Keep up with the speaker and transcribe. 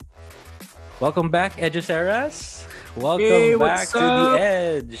Welcome back, Edgeseras. Hey, Welcome back what's to the up?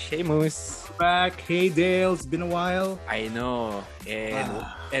 Edge. Hey, Moose. Back. Hey, Dale. It's been a while. I know. And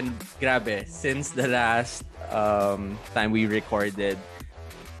Ah. and grabe, since the last time we recorded,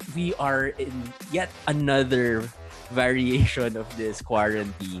 we are in yet another variation of this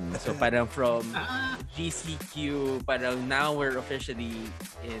quarantine. So parang from GCQ, parang now we're officially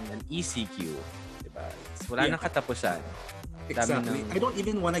in an ECQ. Diba? So, wala Yeah. nang katapusan. Exactly. I don't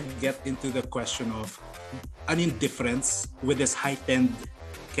even want to get into the question of an difference with this heightened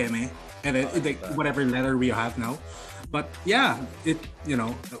keme and like whatever letter we have now. But yeah,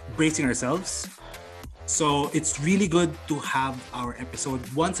 bracing ourselves. So it's really good to have our episode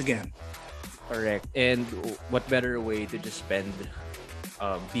once again. Correct. And what better way to just spend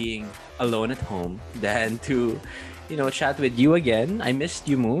being alone at home than to, chat with you again. I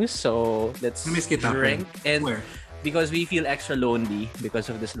missed you, Moose. So let's Miss kita, drink. friend. And Where? because we feel extra lonely because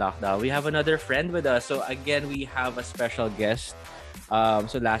of this lockdown, we have another friend with us. So again, we have a special guest.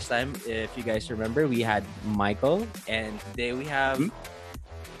 So last time, if you guys remember, we had Michael. And today we have...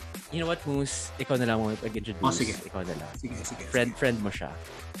 You know what, Moose? Ikaw na lang mo mag-introduce. Oh, sige. Ikaw na lang. Sige. Friend mo siya.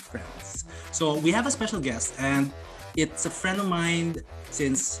 Friends. So we have a special guest, and it's a friend of mine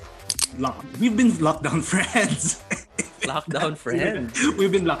since we've been lockdown friends. Lockdown friend.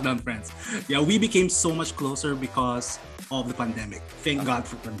 We've been lockdown friends. Yeah, we became so much closer because of the pandemic. Thank God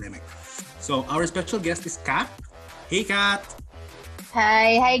for pandemic. So our special guest is Kat. Hey, Kat.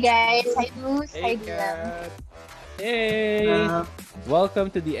 Hi guys. Hi Moose. Hi Dylan. Kat. Hey!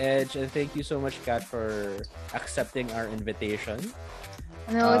 Welcome to The Edge, and thank you so much, Kat, for accepting our invitation.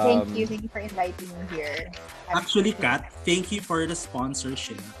 No, thank you. Thank you for inviting me here. Actually, Kat, thank you for the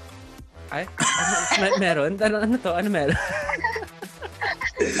sponsorship. Ay, meron? Ano to? Ano meron?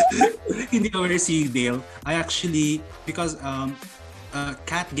 Hindi aware si Dale. I actually, because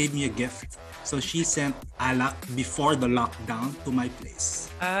Kat gave me a gift. So she sent alak before the lockdown to my place.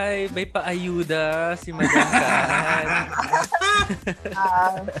 Ay, may paayuda si Madam Kat.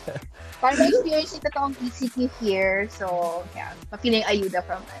 Para ma-experience ito toong ECQ here. So, yeah. Ma-feeling ayuda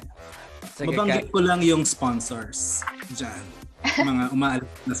from Sige, Mabanggit ko lang yung sponsors dyan. Mga umaalit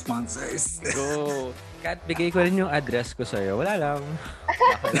na sponsors. Go. Kat, bigay ko rin yung address ko sa'yo. Wala lang.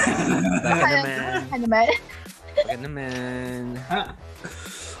 Baka naman.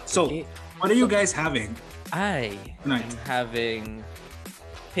 So, what are you guys having? I'm Tonight? having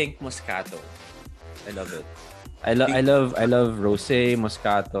pink Moscato. I love it. I love rosé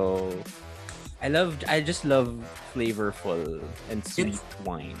Moscato. I just love flavorful and sweet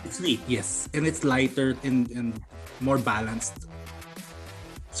wine. It's sweet, yes. And it's lighter and more balanced.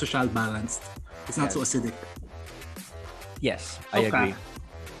 Social balanced. It's not so acidic. Yes, I agree.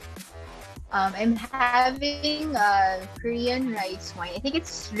 I'm having Korean rice wine. I think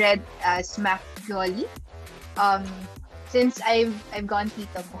it's red smackjolly. Since I've gone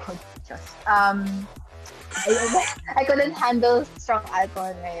keto mode, just I couldn't handle strong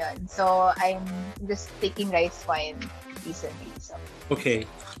alcohol ngayon. So I'm just taking rice wine recently. So. Okay.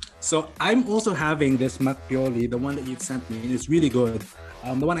 So I'm also having this Macchioli, the one that you've sent me. It's really good.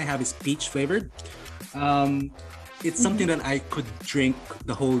 The one I have is peach flavored. It's something that I could drink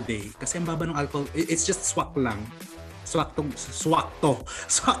the whole day. Kasi ang baba ng alcohol, it's just swak lang. Swaktong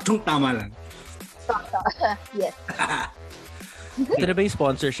tama lang. Yes. Ito na ba yung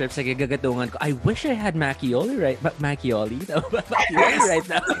sponsorship? Sige, gagatungan ko. I wish I had Macchioli right Macchioli right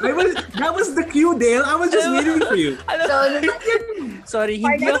now. That was the cue, Dale. I was just waiting for you. Sorry,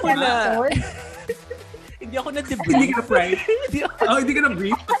 hindi ako na-debrief. Hindi ka na-fry? Hindi ka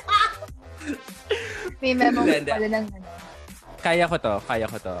na-brief? May memo pala ng Kaya ko to.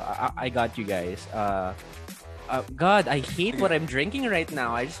 I got you guys. God, I hate what I'm drinking right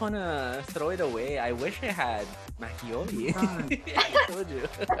now. I just wanna throw it away. I wish I had Macchioli. I told you.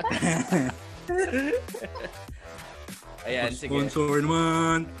 Ayan, sige. Sponsor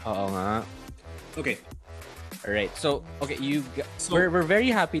naman. Oo nga. Okay. Alright, so we're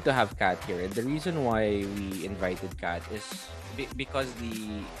very happy to have Kat here, and the reason why we invited Kat is because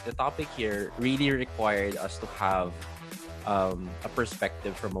the topic here really required us to have a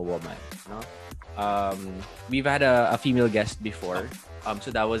perspective from a woman, no? We've had a female guest before, so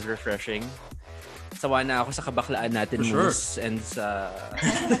that was refreshing. Sawa na ako sa kabaklaan natin, Moose, and sa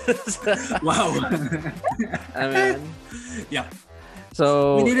Wow. I mean, yeah.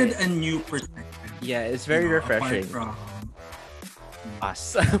 So we needed a new perspective. Yeah, it's very refreshing. Apart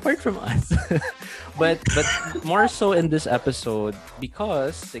from us. but more so in this episode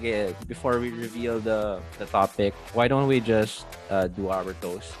because sige, before we reveal the topic, why don't we just do our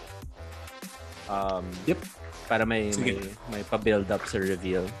toast? Yep. Para may pa-build up sa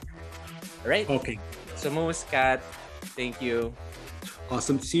reveal. Right. Okay. So Moose, Kat, thank you.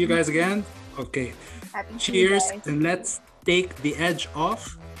 Awesome to see you guys again. Okay. Happy to you Cheers, guys. and let's take the edge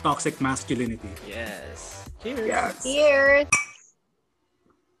off toxic masculinity. Yes. Cheers. Yes. Cheers.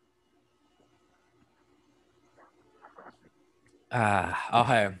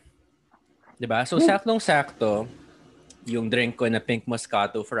 Okay. Diba? So, saktong-sakto, yung drink ko na pink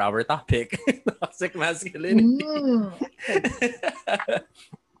Moscato for our topic, toxic masculinity.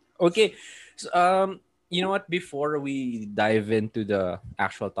 Okay. So, you know what? Before we dive into the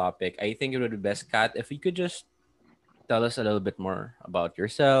actual topic, I think it would be best, Kat, if you could just tell us a little bit more about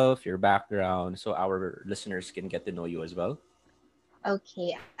yourself, your background, so our listeners can get to know you as well.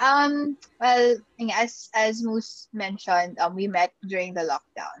 Okay. Well, as Moose mentioned, we met during the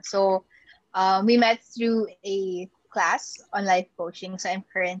lockdown. So, we met through a class on life coaching. So I'm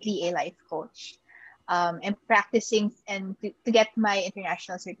currently a life coach. I'm practicing and to get my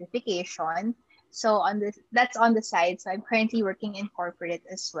international certification. So that's on the side. So I'm currently working in corporate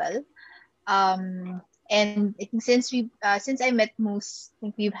as well. Um, and I think since I met Moose,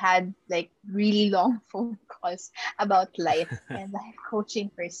 I think we've had like really long phone calls about life and life coaching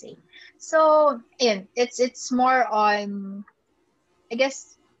per se. So it's more on, I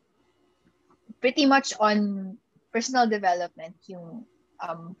guess, pretty much on personal development yung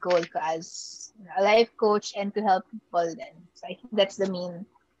goal ko as a life coach and to help people then. So I think that's the main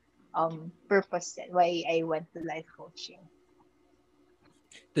purpose then why I went to life coaching.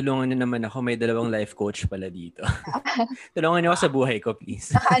 Tulungan niyo naman ako. May dalawang life coach pala dito. Tulungan niyo ako sa buhay ko,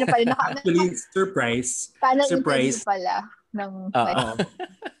 please. Ano pala, Actually, surprise. panel interview Surprise. pala ng Oo.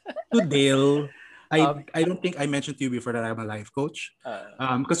 To Dale, I don't think I mentioned to you before that I'm a life coach.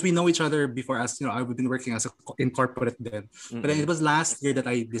 Because we know each other before, as you know, I've been working as in corporate then. But then it was last year that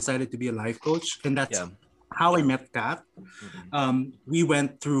I decided to be a life coach, and that's how I met Kat. We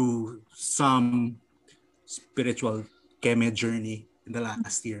went through some spiritual keme journey in the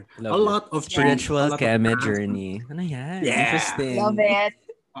last year. Love a lot of change, spiritual a lot of keme journey. Ano yan? Yeah. Interesting. Love it.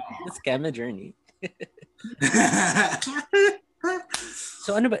 It's keme journey.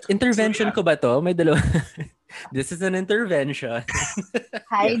 So ano ba? Intervention ko ba to? May dalawa. This is an intervention.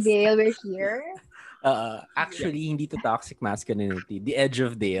 Hi, Yes. Dale. We're here. Actually, hindi to toxic masculinity. The edge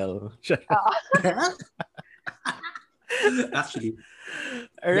of Dale. Actually,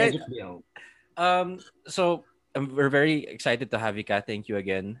 All right. yeah. So we're very excited to have you, Kat. Thank you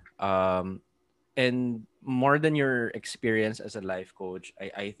again. And more than your experience as a life coach,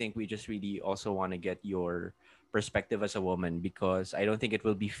 I think we just really also want to get your perspective as a woman, because I don't think it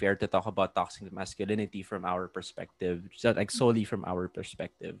will be fair to talk about toxic masculinity from our perspective, just like solely from our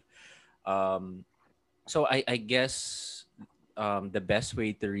perspective. So I guess the best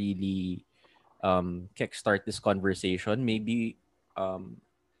way to really kickstart this conversation, maybe um,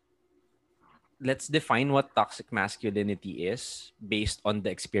 let's define what toxic masculinity is based on the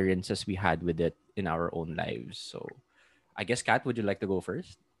experiences we had with it in our own lives. So I guess, Kat, would you like to go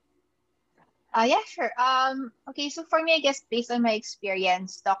first? Yeah, sure. Okay, so for me, I guess based on my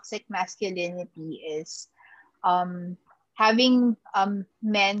experience, toxic masculinity is um having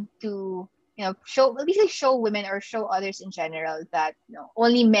men to show, basically show women or show others in general that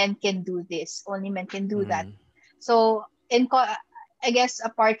only men can do this, only men can do that. So I guess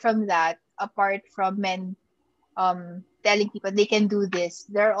apart from that, apart from men telling people they can do this,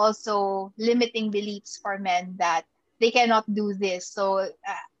 there are also limiting beliefs for men that they cannot do this. So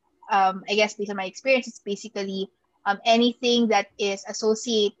I guess based on my experience, it's basically anything that is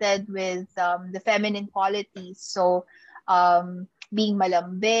associated with the feminine qualities. So being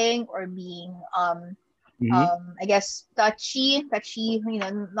malambing or being I guess touchy,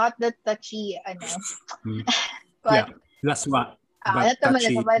 not the touchy, but Yeah, that's what. not But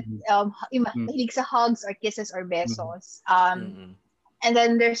touchy. but mahilig sa hugs or kisses or besos. Mm-mm. And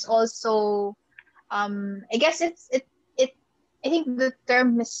then there's also I guess it I think the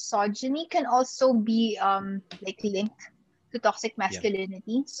term misogyny can also be like linked to toxic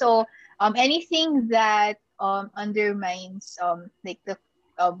masculinity. So anything that undermines like the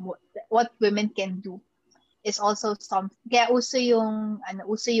what women can do is also some, kaya uso yung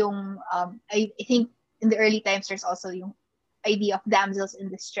I think in the early times there's also yung idea of damsels in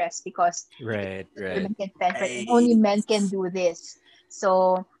distress, because Right. women can fend for it and only men can do this.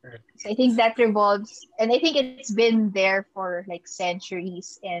 So I think that revolves, and I think it's been there for like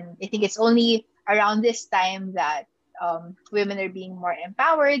centuries, and I think it's only around this time that women are being more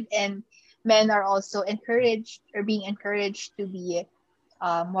empowered, and men are also encouraged or being encouraged to be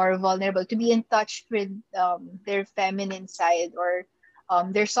more vulnerable, to be in touch with their feminine side or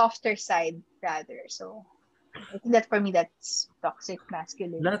their softer side rather. So I think that for me, that's toxic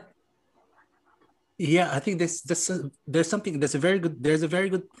masculinity. Yeah, I think there's something there's a very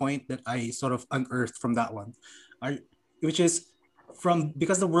good point that I sort of unearthed from that one, I, which is from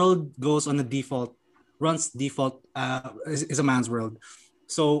because the world goes on a default runs default is a man's world,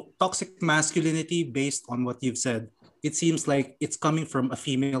 so toxic masculinity based on what you've said, it seems like it's coming from a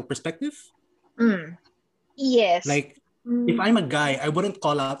female perspective. Mm. Yes. Like if Mm. I'm a guy, I wouldn't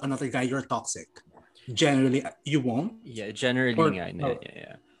call out another guy you're toxic. Generally, you won't. Yeah, generally Or nga, yeah, no, yeah,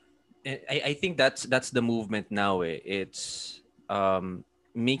 yeah. I think that's the movement now. It's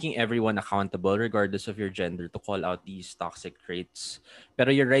making everyone accountable regardless of your gender to call out these toxic traits. Pero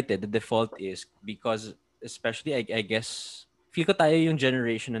you're right, the default is because especially I guess feel ko tayo yung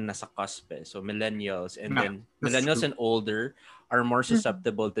generation na nasa cusp eh. So millennials and yeah, then that's millennials true. and older are more Mm-hmm.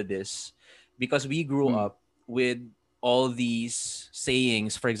 susceptible to this because we grew Mm, up with all these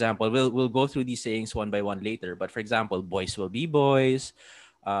sayings. For example, we'll go through these sayings one by one later. But for example, boys will be boys,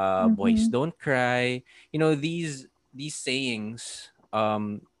 boys Mm-hmm. don't cry. You know, these sayings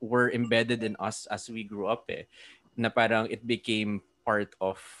were embedded in us as we grew up eh. Na parang it became part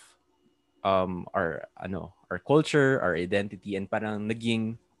of our culture, our identity, and parang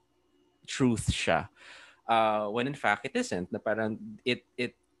naging truth siya. When in fact it isn't. Na parang it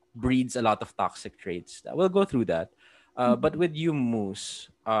breeds a lot of toxic traits. We'll go through that. But with you, Moose,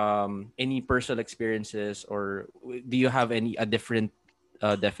 any personal experiences or do you have any a different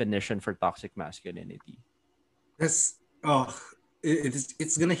definition for toxic masculinity? that's oh,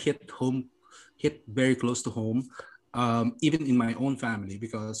 it's gonna hit very close to home, even in my own family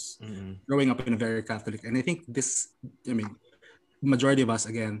because Mm-mm. growing up in a very Catholic, and I think this, I mean, majority of us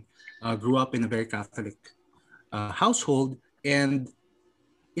again grew up in a very Catholic household, and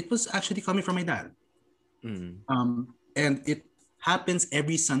it was actually coming from my dad. Mm-mm. And it happens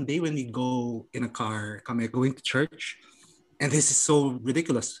every Sunday when we go in a car, going to church. And this is so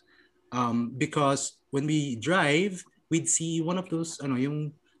ridiculous because when we drive, we'd see one of those,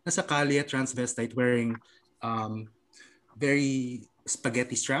 yung nasa kalye transvestite wearing um, very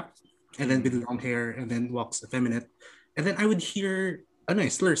spaghetti strap and then with Mm-mm. long hair and then walks effeminate. And then I would hear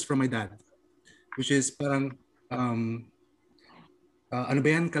slurs from my dad, which is parang, um, ano ba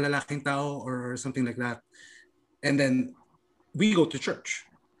yan, kalalaking tao or something like that. And then we go to church.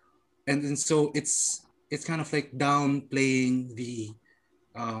 And so it's kind of like downplaying the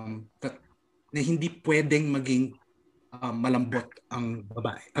that na hindi pwedeng maging malambot ang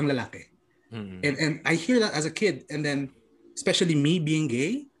babae, ang lalaki. Mm-mm. And I hear that as a kid, and then especially me being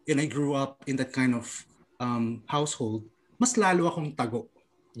gay, and I grew up in that kind of household, mas lalo akong tago.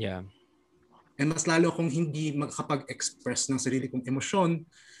 Yeah. And mas lalo akong hindi makakapag-express ng sarili kong emosyon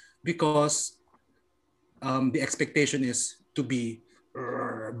because the expectation is to be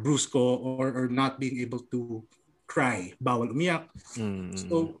brusco or not being able to cry, bawal umiyak. Mm-mm.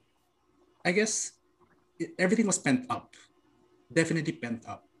 So I guess everything was pent up, definitely pent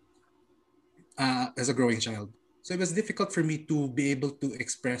up as a growing child. So it was difficult for me to be able to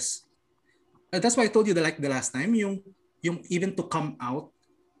express. That's why I told you that like the last time, yung even to come out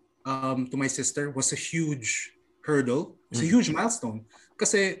to my sister was a huge hurdle. It's a Mm-mm. huge milestone.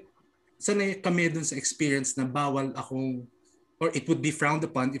 Kasi sanay kami dun sa experience na bawal akong, or it would be frowned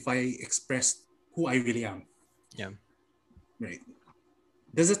upon if I expressed who I really am. Yeah. Right.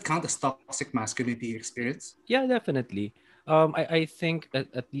 Does it count as toxic masculinity experience? Yeah, definitely. I think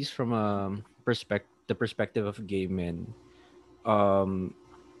at least from the perspective of gay men, um,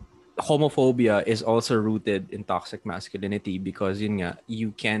 homophobia is also rooted in toxic masculinity because yun nga,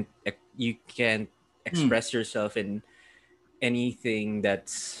 you can't Hmm. express yourself in anything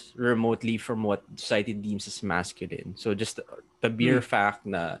that's remotely from what society deems as masculine. So just the mere Hmm. fact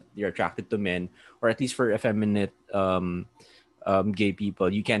that you're attracted to men, or at least for effeminate gay people,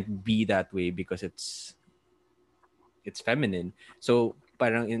 you can't be that way because it's feminine. So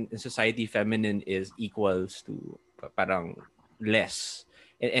parang in society, feminine is equals to parang less,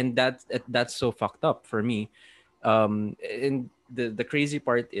 and that's so fucked up for me. And the crazy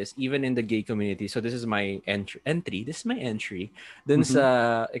part is even in the gay community. So this is my entry. This is my entry. Dun Mm-hmm.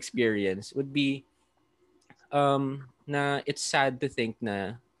 sa experience would be na it's sad to think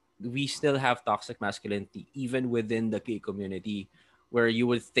na we still have toxic masculinity even within the gay community where you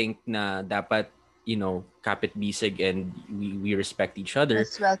would think na dapat kapit bisig and we respect each other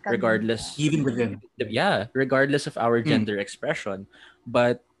That's welcoming. Yeah. regardless, Even within. yeah, regardless of our Hmm. gender expression.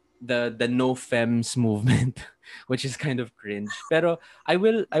 But the no femmes movement, which is kind of cringe, pero I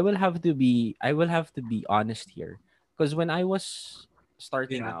will have to be honest here because when I was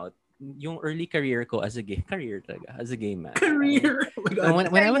starting Yeah. out, yung early career ko as a gay career talaga, as a gay man. Okay? Career. Oh my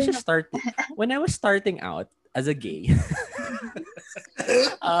God. When I was just starting when I was starting out as a gay,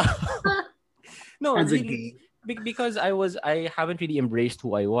 uh, No, as a really, gay. because I haven't really embraced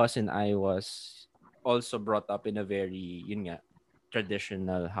who I was, and I was also brought up in a very, yun nga,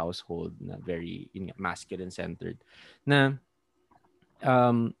 traditional household na very, yun nga, masculine centered. Na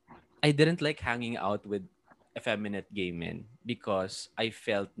um I didn't like hanging out with effeminate gay men because I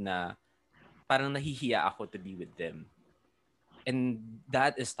felt na parang nahihiya ako to be with them. And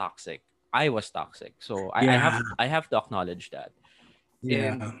that is toxic. I was toxic. So Yeah, I have to acknowledge that.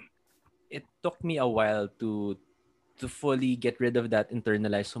 And yeah, it took me a while to fully get rid of that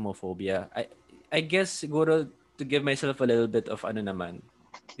internalized homophobia. I guess siguro to give myself a little bit of ano naman,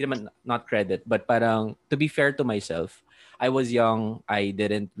 di naman not credit, but parang to be fair to myself, I was young, I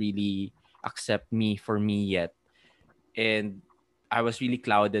didn't really accept me for me yet, and I was really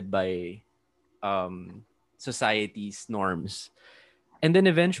clouded by society's norms. And then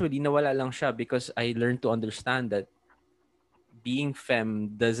eventually nawala lang siya because I learned to understand that being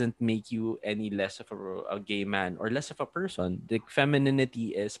femme doesn't make you any less of a gay man or less of a person. The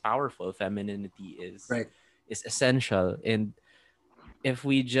femininity is powerful. Femininity right. is essential. And if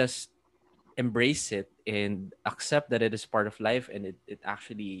we just embrace it and accept that it is part of life and it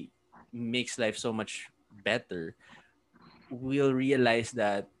actually makes life so much better, we'll realize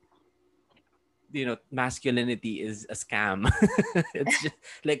that masculinity is a scam. It's just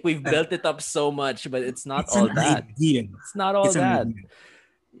like we've Uh, built it up so much, but it's not it's an all that. idea. It's not all It's an that. idea.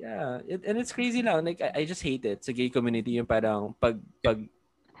 Yeah, and it's crazy lang. Like I just hate it sa gay community yung parang pag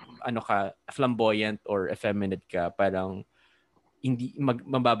ano ka flamboyant or effeminate ka, parang hindi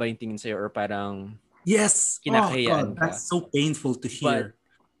mababa yung tingin sa'yo or parang Yes. Oh kinakahiyaan God, ka. that's so painful to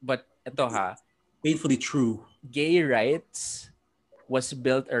But hear. ito ha, Painfully true. gay rights was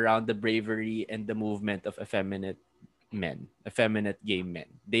built around the bravery and the movement of effeminate men, effeminate gay men.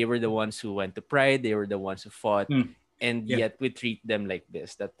 They were the ones who went to Pride. They were the ones who fought, Mm, and yeah. yet we treat them like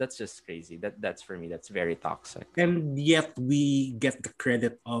this. That's just crazy. That's for me. That's very toxic. And yet we get the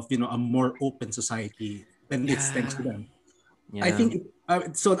credit of a more open society, and it's thanks to Yeah, them. I yeah, think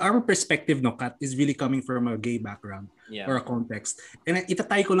so. Our perspective, no, Kat, is really coming from a gay background yeah. or a context, and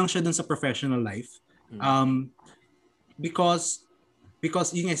itatay ko lang siya dun sa professional life, Mm. um, because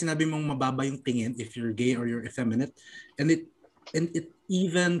yun nga sinabi mong mababa yung tingin if you're gay or you're effeminate, and it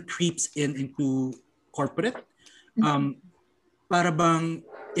even creeps into corporate. Um, para bang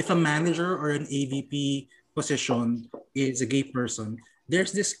if a manager or an AVP position is a gay person,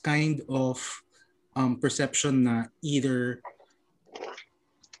 there's this kind of perception na either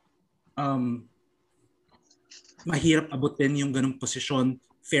um, mahirap abutin yung ganong posisyon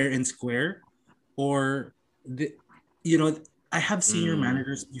fair and square, or the, you know I have senior Mm.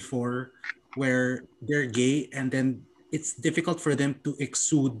 managers before where they're gay, and then it's difficult for them to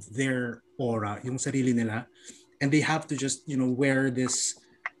exude their aura, yung sarili nila, and they have to just wear this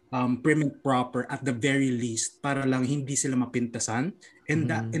prim and proper at the very least para lang hindi sila mapintasan.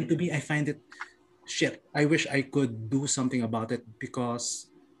 Mm-hmm. And to me, I find it shit. I wish I could do something about it,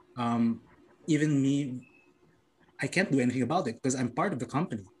 because um, even me, I can't do anything about it because I'm part of the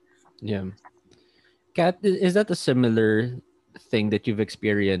company. Yeah. Kat, is that a similar thing that you've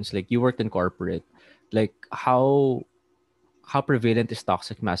experienced? Like you worked in corporate. Like how prevalent is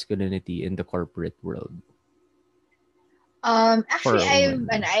toxic masculinity in the corporate world for Actually, a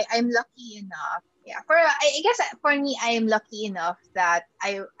woman? Yeah. I'm lucky enough. Yeah, I guess for me, I am lucky enough that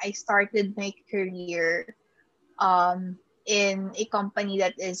I started my career in a company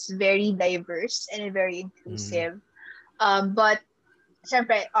that is very diverse and very Mm. inclusive. But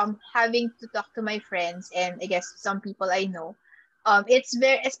syempre, having to talk to my friends and I guess some people I know, it's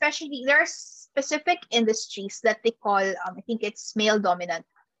very, especially there are specific industries that they call, I think it's male dominant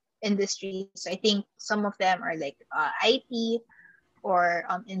industries. So I think some of them are like IT or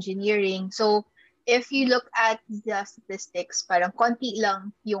engineering. So if you look at the statistics, parang konti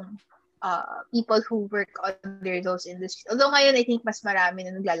lang yung people who work under those industries. Although ngayon, I think mas marami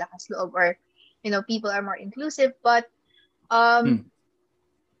na naglalakas loob, or people are more inclusive. But um, Hmm.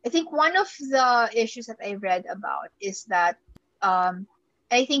 I think one of the issues that I read about is that um,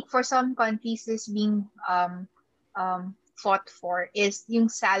 I think for some countries this being fought for is yung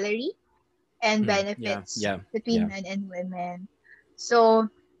salary and Mm. Yeah. benefits Yeah. between Yeah. men and women. So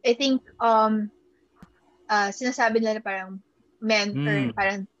I think sinasabi nila na parang men Hmm. earn,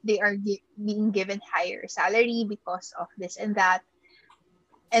 parang they are being given higher salary because of this and that.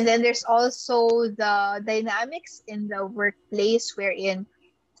 And then there's also the dynamics in the workplace wherein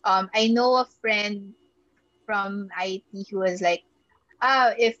I know a friend from IT who was like,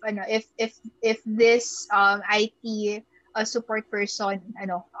 if this IT a support person,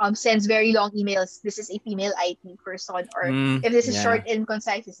 sends very long emails. This is a female IT person, or if this is short Yeah. and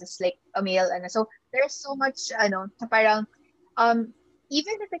concise, this is like a male. And so there's so much, parang, um,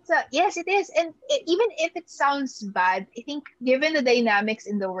 even if it's yes, it is, and even if it sounds bad, I think given the dynamics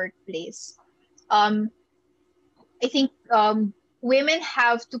in the workplace, um, I think women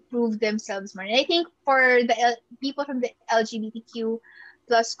have to prove themselves more. And I think for the people from the LGBTQ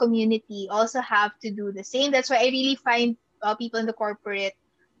plus community also have to do the same. That's why I really find people in the corporate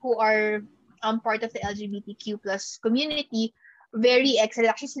who are part of the LGBTQ plus community very excellent.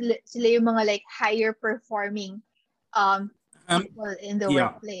 Actually, sila yung mga like higher performing um, Um, people in the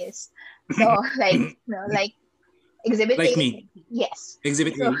yeah. workplace. So like Exhibit Like A, me. yes.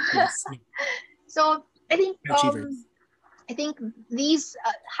 Exhibit So A, yes. so I think Achievers. I think these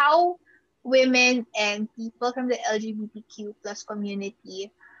how women and people from the LGBTQ plus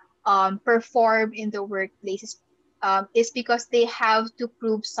community perform in the workplace is because they have to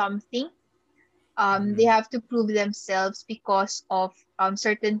prove something. They have to prove themselves because of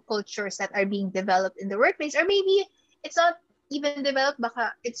certain cultures that are being developed in the workplace, or maybe it's not even developed.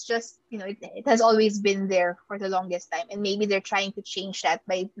 Baka it's just it has always been there for the longest time, and maybe they're trying to change that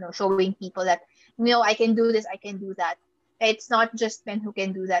by showing people that I can do this, I can do that. It's not just men who can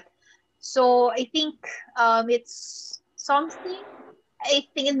do that. So I think it's something I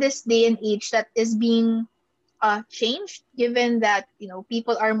think in this day and age that is being changed, given that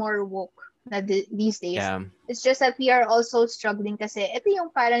people are more woke these days. Yeah. It's just that we are also struggling kasi ito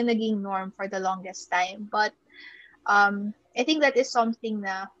yung parang naging norm for the longest time. But I think that is something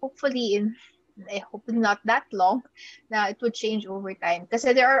na hopefully not that long, na it would change over time.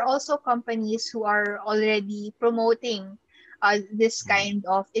 Kasi there are also companies who are already promoting this kind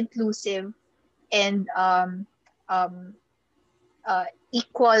of inclusive and um,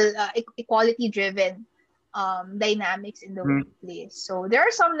 equality driven dynamics in the workplace. So there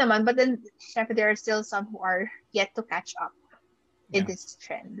are some naman, but then syempre, there are still some who are yet to catch up in this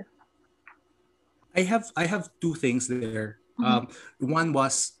trend. I have two things there. One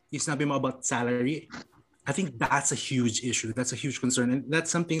was you sinabi mo about salary. I think that's a huge issue. That's a huge concern, and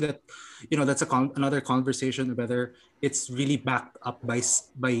that's something that that's another conversation whether it's really backed up by.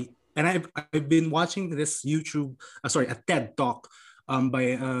 And I've been watching this YouTube, a TED talk,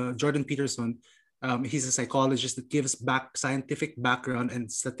 by Jordan Peterson. He's a psychologist that gives back scientific background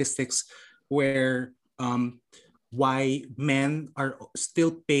and statistics where why men are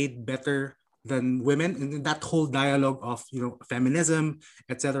still paid better than women, and that whole dialogue of feminism,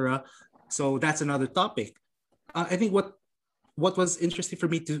 etc. So that's another topic. I think what was interesting for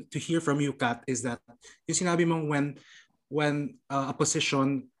me to hear from you, Kat, is that yung sinabi mo when a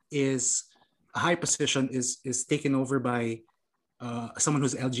position is a high position is taken over by someone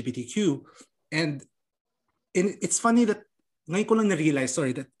who's LGBTQ, and it's funny that ngayon ko lang na-realize,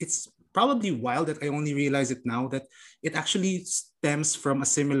 sorry, that it's probably wild that I only realize it now, that it actually stems from a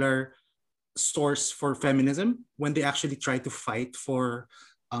similar source for feminism when they actually try to fight for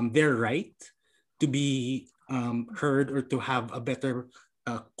their right to be heard or to have a better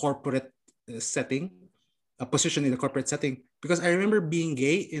corporate setting, a position in the corporate setting. Because I remember being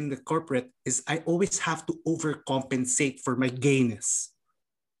gay in the corporate is I always have to overcompensate for my gayness.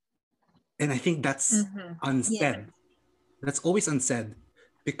 And I think that's unsaid. Yeah. That's always unsaid,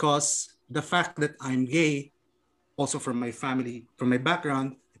 because the fact that I'm gay, also from my family, from my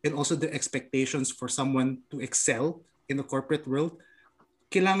background, and also the expectations for someone to excel in the corporate world,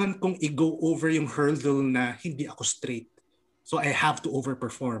 kailangan kong i-go over yung hurdle na hindi ako straight. So I have to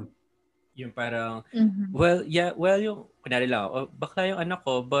overperform. Yung parang, yung, kunwari lang, bakla yung anak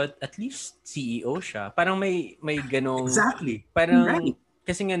ko, but at least CEO siya. Parang may ganong, exactly. Parang, right.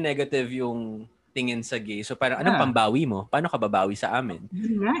 Kasi nga negative yung tingin sa gay. So parang, anong pambawi mo? Paano ka babawi sa amin?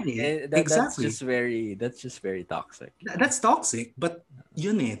 Right. Exactly. That's just very toxic. That's toxic, but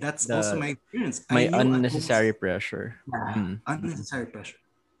yun that's also my experience. My unnecessary pressure. Unnecessary pressure.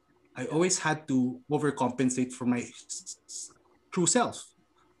 I always had to overcompensate for my true self.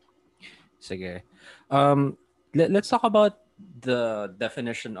 Sige. Let's talk about the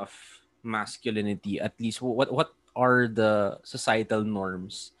definition of masculinity. At least, what are the societal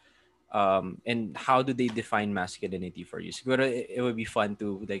norms, and how do they define masculinity for you? Siguro it would be fun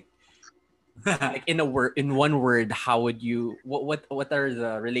to like in one word. How would you? What are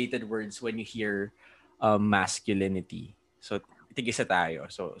the related words when you hear masculinity? So tigisa tayo.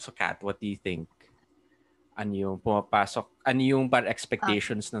 So Kat, what do you think? Ano yung pumapasok? Ano yung para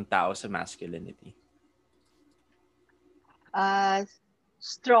expectations ng tao sa masculinity?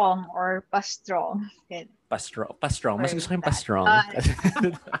 Strong or pa-strong. Pa-strong. Mas gusto ko yung pa-strong.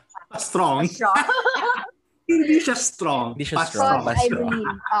 Pa-strong. Hindi siya strong. Hindi siya Pas strong. Called, strong. Pas I strong.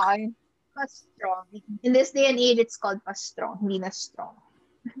 believe, pas strong. In this day and age, it's called pas strong, hindi na strong.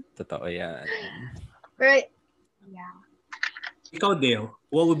 Totoo yan. But, yeah. Ikaw, Dale,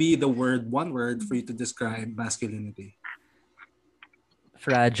 what would be the one word for you to describe masculinity?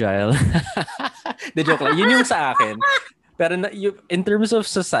 Fragile. The joke lang. Yun yung sa akin. Pero in terms of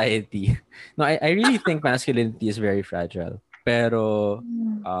society, no, I really think masculinity is very fragile. Pero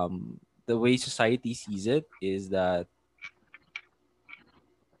Mm. the way society sees it is that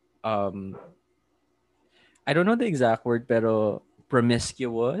um, I don't know the exact word, pero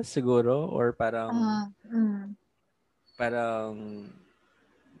promiscuous siguro, or Mm. parang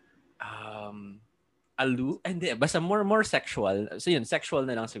hindi, basta more sexual. So yun, sexual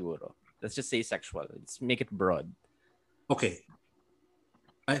na lang siguro. Let's just say sexual. Let's make it broad. Okay.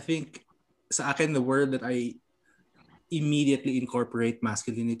 I think sa akin, the word that I immediately incorporate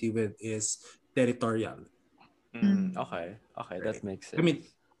masculinity with is territorial. Okay, right. That makes sense. I mean,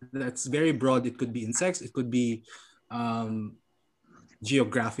 that's very broad. It could be in sex. It could be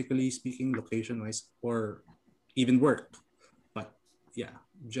geographically speaking, location-wise, or even work. But yeah,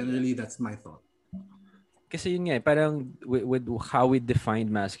 generally that's my thought. Kasi yun nga, parang with how we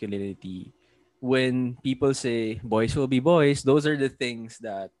define masculinity, when people say boys will be boys, those are the things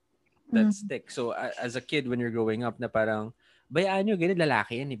that stick. So as a kid, when you're growing up, na parang bayaan nyo, ganyan,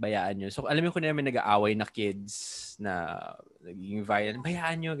 lalaki yan, bayaan nyo. So alam mo kung namin nag-aaway na kids na naging violent,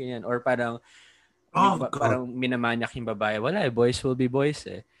 bayaan nyo, ganyan. Or parang parang minamanyak yung babae, wala boys will be boys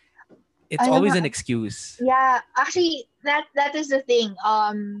eh. It's always an excuse. Yeah, actually, that is the thing.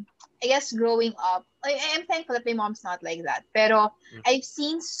 I guess growing up, I'm thankful that my mom's not like that. Pero I've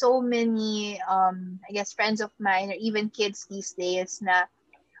seen so many, I guess friends of mine or even kids these days na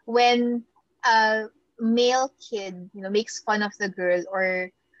when a male kid, makes fun of the girl, or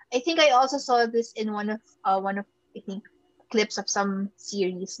I think I also saw this in one of I think clips of some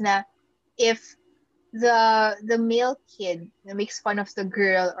series na if the male kid makes fun of the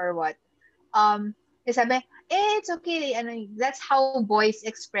girl or what, sabi, it's okay, and that's how boys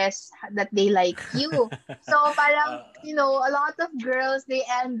express that they like you. So parang, a lot of girls, they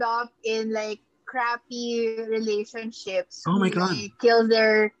end up in like crappy relationships. Oh my God. Like, kill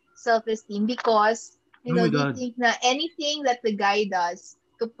their self-esteem because, Oh my they God. think na anything that the guy does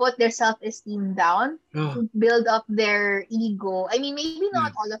to put their self-esteem down, to build up their ego. I mean, maybe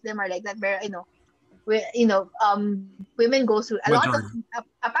not all of them are like that, but women go through a lot of,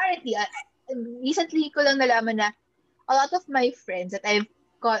 apparently, recently ko lang nalaman na a lot of my friends that I've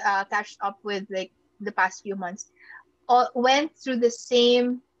catched up with like the past few months went through the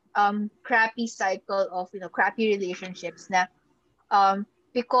same crappy cycle of crappy relationships na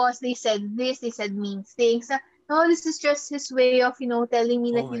because they said this, they said mean things na, no, this is just his way of telling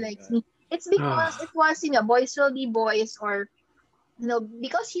me that he likes me. It's because it was boys will be boys, or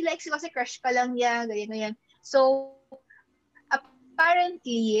because he likes you kasi crush ka lang niya, ganyan. So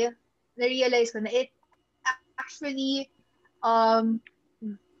apparently na-realize ko na it actually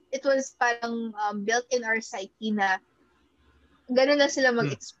it was parang built in our psyche na ganun na sila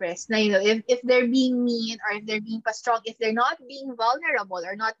mag-express na if they're being mean, or if they're being pa-strong, if they're not being vulnerable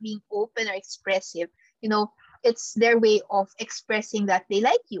or not being open or expressive, it's their way of expressing that they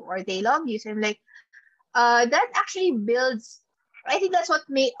like you or they love you. So I'm like, that actually builds, I think that's what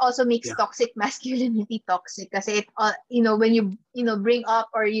also makes toxic masculinity toxic, kasi it when you bring up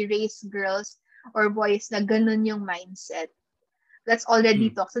or you raise girls or boys na ganun yung mindset, that's already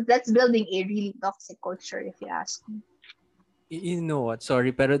toxic. That's building a really toxic culture, if you ask me. You know what?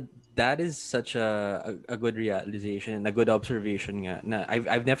 Sorry, pero that is such a good realization, a good observation nga. Na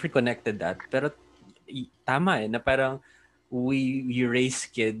I've never connected that. Pero tama eh, na parang you raise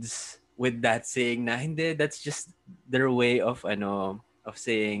kids with that saying na hindi, that's just their way of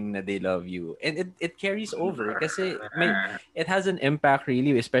saying that they love you, and it carries over kasi it has an impact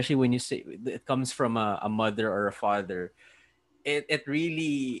really, especially when you say it comes from a mother or a father. It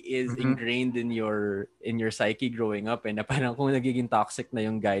really is ingrained in your psyche growing up, and na parang kung nagiging toxic na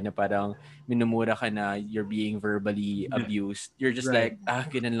yung guy na parang minumura ka na, you're being verbally abused, you're just like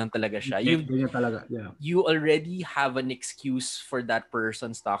ganun lang talaga siya. You already have an excuse for that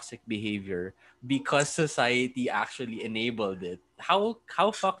person's toxic behavior because society actually enabled it. How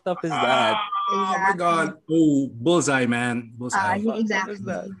fucked up is that? Exactly. Oh my God. Oh, bullseye, man. Bullseye. Exactly.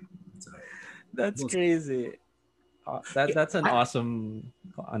 That's crazy. That's an awesome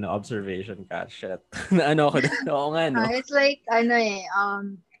observation, Kat. Shit. Ano ako doon? Oo nga, no? It's like, okay,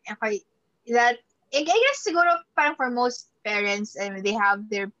 that, I guess siguro parang for most parents, they have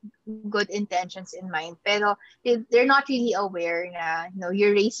their good intentions in mind, pero they're not really aware na,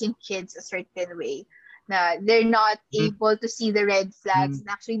 you're raising kids a certain way, Na they're not Mm. able to see the red flags, Mm. and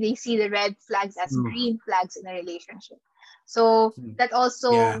actually they see the red flags as Mm. green flags in a relationship. So Mm. that Yeah.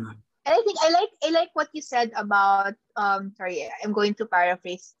 also, and I think I like what you said about sorry, I'm going to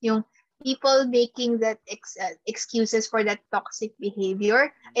paraphrase yung people making that excuses for that toxic behavior.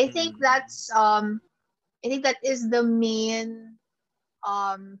 I think that is the main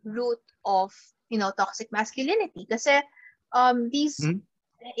root of toxic masculinity, kasi these Mm.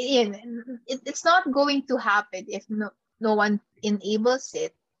 it's not going to happen if no one enables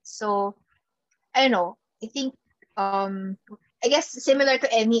it. So I don't know. I think I guess similar to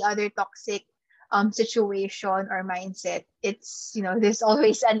any other toxic situation or mindset, it's there's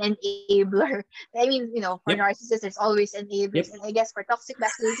always an enabler. I mean, for Yep. narcissists there's always enablers, Yep. and I guess for toxic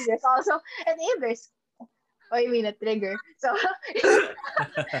masculinity there's also enablers. Oh, I mean a trigger. So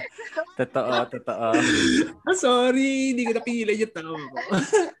Totoo. Sorry, hindi ko napigilan yung tawa ko.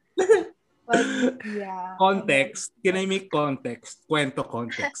 but yeah. Context. Can I make context? Kwento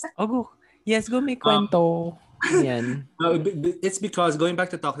context. Oh, go. Yes, go make Um, kwento. Yan. It's because going back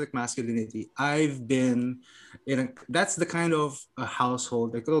to toxic masculinity, I've been that's the kind of a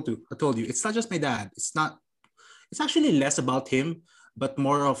household I told you. It's not just my dad. It's actually less about him, but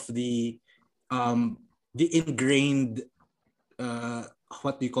more of the ingrained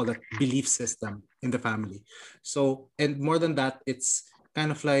what do you call that, belief system in the family. So, and more than that, it's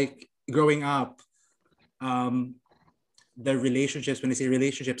kind of like growing up, um the relationships, when I say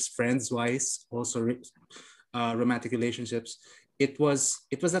relationships, friends wise, also romantic relationships, it was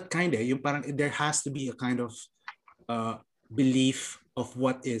that kind of, yung parang there has to be a kind of belief of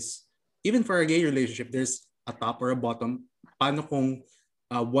what is. Even for a gay relationship, there's a top or a bottom. Paano kung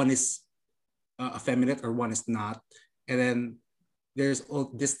one is effeminate or one is not, and then there's all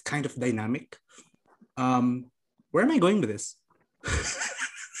this kind of dynamic. Where am I going with this?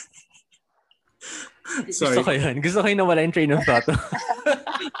 Gusto Sorry. ko yun. Gusto ko yung nawala yung train of thought.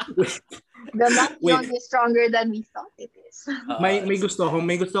 The background Wait. is stronger than we thought it is. May gusto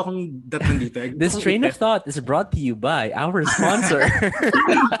akong datnan dito. This train of thought is brought to you by our sponsor.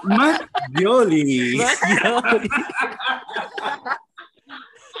 Masculinity.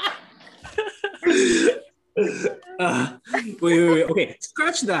 Wait. Okay,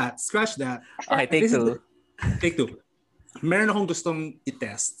 scratch that. Okay, take two. Meron akong gustong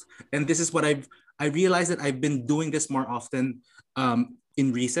i-test. And this is what I realized that I've been doing this more often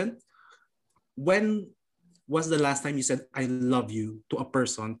in recent. When was the last time you said I love you to a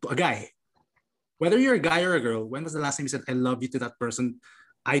person, to a guy? Whether you're a guy or a girl, when was the last time you said I love you to that person,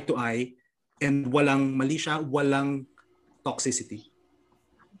 eye to eye, and walang mali siya, walang toxicity?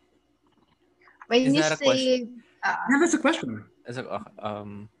 When Is you that a question? say Yeah, that's a question.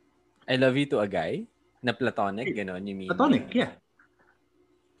 I love you to a guy na platonic, ganon, you mean? Platonic, yeah.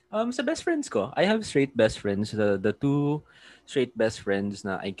 Sa best friends ko, I have straight best friends. The two straight best friends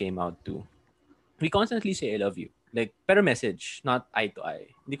na I came out to, we constantly say I love you. Like, pero message, not eye to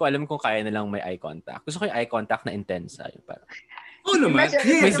eye. Hindi ko alam kung kaya nilang may eye contact. Gusto ko yung eye contact na intense. Yung parang, Oh naman. Medyo-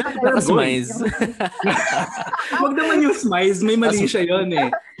 Hey, medyo that's where I'm going. Nakasmize. Wag naman yung smize, may mali siya yun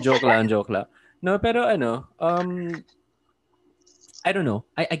eh. Joke lang. No, pero I don't know.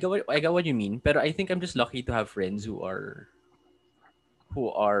 I get what you mean, pero I think I'm just lucky to have friends who are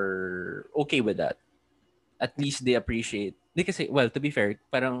okay with that. At least they appreciate. Di kasi, well, to be fair,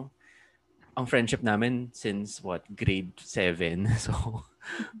 parang ang friendship namin since grade 7. So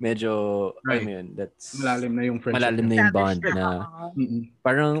medyo Right. alam mo yun, that's Malalim na yung friendship. malalim na yung bond established na Mm-mm.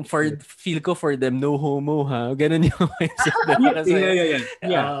 parang feel ko for them no homo ha. Ganun yung mindset nila kasi.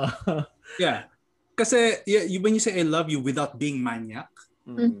 Yeah. Kasi when you say I love you without being maniac,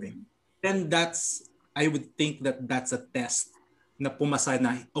 then I would think that's a test na pumasa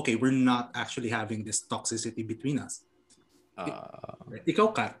na, okay, we're not actually having this toxicity between us.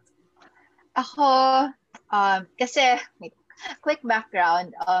 Ikaw, Kat? Ako, kasi quick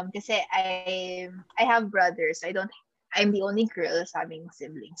background, kasi I have brothers. I'm the only girl sa aming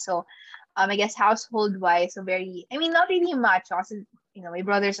siblings. So, I guess household wise, so not really much kasi, my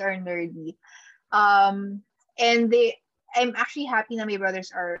brothers are nerdy. And I'm actually happy that my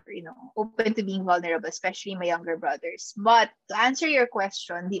brothers are, open to being vulnerable, especially my younger brothers. But to answer your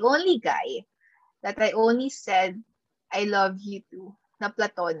question, the only guy that I only said I love you to na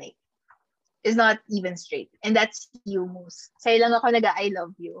platonic is not even straight. And that's you, Moose. Sa'yo lang ako I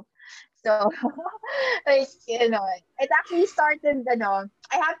love you. So, like, it actually started,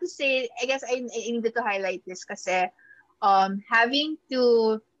 I have to say, I guess I needed to highlight this kasi having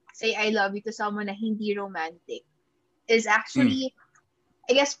to say I love you to someone na hindi romantic is actually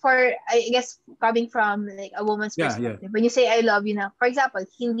I guess coming from like a woman's Yeah, yeah. perspective, when you say I love you na, for example,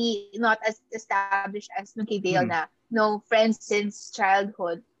 hindi not as established as nung kay Dale Mm, na no friends since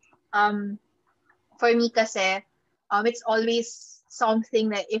childhood. Um, for me kasi, it's always something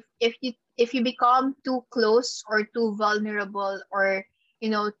that if you become too close or too vulnerable or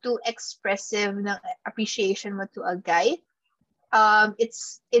too expressive ng appreciation mo to a guy,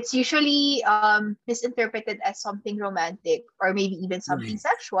 it's usually misinterpreted as something romantic or maybe even something right.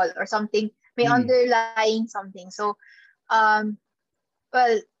 sexual or something may Mm, underlying something. So um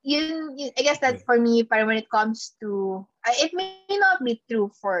well, I guess that okay. for me, parang when it comes to, it may not be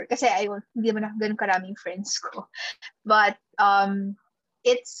true for, kasi hindi naman ako ganun karaming friends ko. But,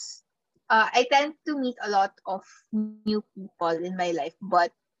 it's, I tend to meet a lot of new people in my life.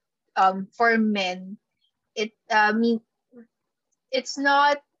 But, for men, I mean, it's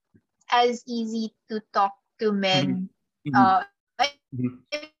not as easy to talk to Mhm, men. mhm, I mhm.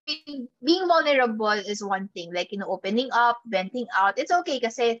 mean, being vulnerable is one thing. Like, opening up, venting out. It's okay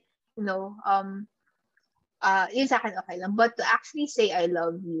kasi, you know, um, yun sa akin okay lang. But to actually say I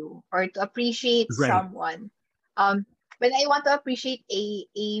love you or to appreciate Right. someone, um, when I want to appreciate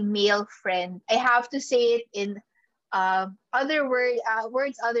a male friend, I have to say it in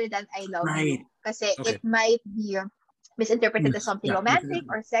words other than I love you. Right. Kasi Okay. it might be misinterpreted as something Yeah. romantic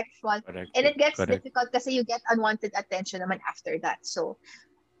or sexual. Correct. And it gets Correct. difficult kasi you get unwanted attention naman after that. So,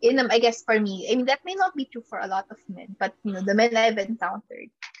 I guess for me, I mean, that may not be true for a lot of men, but, the men I've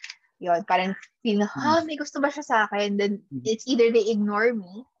encountered, yun, parang feel na, Mhm, may gusto ba siya sa akin? Then, mhm. it's either they ignore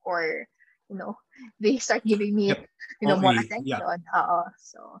me or, you know, they start giving me, Yep. more OA. Yeah. attention.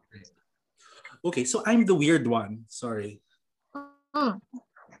 So, Okay, so I'm the weird one. Sorry. mm,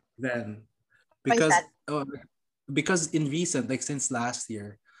 Then why is because that? because in recent, like since last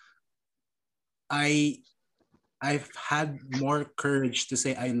year, I I've had more courage to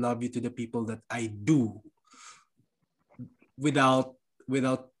say I love you to the people that I do without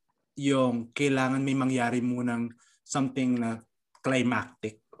yung kailangan may mangyari munang something na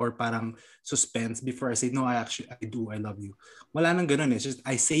climactic or parang suspense before I say no, I do, I love you. Wala nang ganun eh. It's just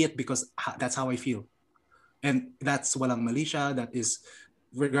I say it because that's how I feel. And that's walang mali siya. That is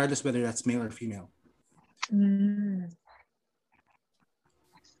regardless whether that's male or female, Mm.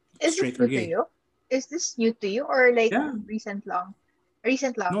 Is this straight or new to gay. you? Is this new to you or like Yeah. recent long?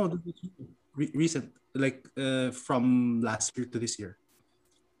 Recent long. No, recent, like from last year to this year.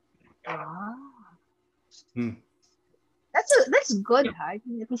 Ah. Hmm. That's good, Yeah. huh?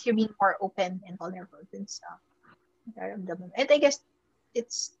 At least you're being more open and vulnerable and stuff. Nararamdaman. And I guess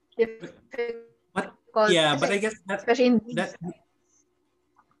it's But, difficult kasi, yeah, but I especially guess in these times. that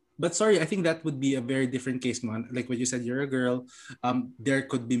but sorry, I think that would be a very different case, man. Like what you said, you're a girl. There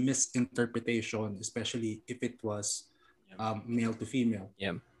could be misinterpretation, especially if it was Yeah. male to female,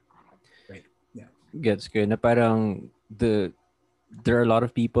 Yeah. right? Yeah. Gets ko yun na parang there are a lot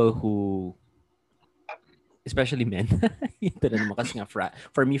of people who, especially men, ito na naman kasi nga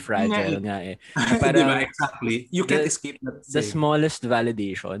for me Yun nga eh. fragile nga eh, na Di ba? parang Exactly. You can't the escape that the saying. smallest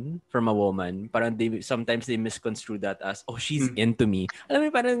validation from a woman, parang sometimes they misconstrue that as, oh, she's Hmm. into me. Alam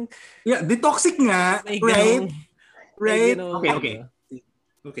mo, parang Yeah, the toxic nga, may right? ganong, may Right? Okay, ganong, okay.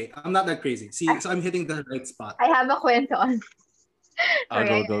 Okay, I'm not that crazy. See, so I'm hitting the right spot. I have a kwento on. ah, Sorry,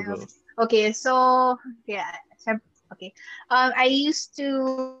 go, I go, have. go. Okay, so yeah, okay. I used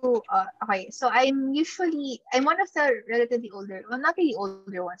to. Okay, so I'm one of the relatively older, well, not really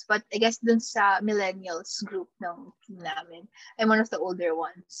older ones, but I guess dun sa millennials group ng team namin, I'm one of the older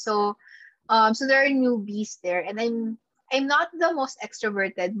ones. So there are newbies there, and I'm not the most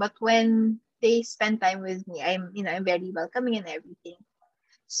extroverted, but when they spend time with me, I'm very welcoming and everything.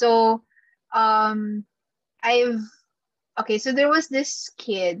 So, um, I've okay, so there was this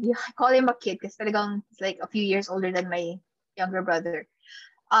kid. I call him a kid because talagang he's like a few years older than my younger brother.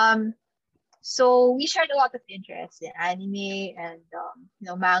 Um, so we shared a lot of interests in anime and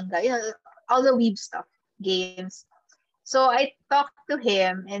manga, all the weeb stuff, games. So I talked to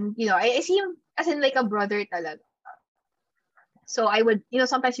him, and I see him as in like a brother talaga. So I would,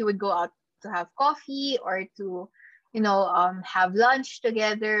 sometimes we would go out to have coffee or to, have lunch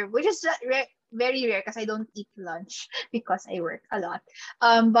together, which is very rare because I don't eat lunch because I work a lot.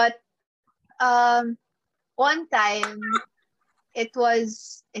 But um, one time it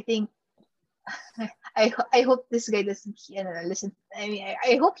was, I think, I hope this guy doesn't listen. I mean,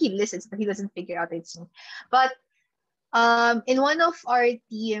 I hope he listens, but he doesn't figure out it's me. But in one of our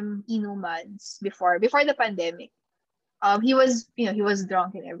team inumans before the pandemic, he was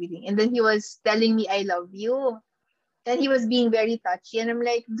drunk and everything, and then he was telling me I love you. and he was being very touchy, and I'm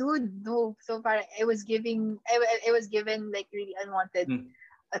like, dude, no. So far, I was given like really unwanted Mm.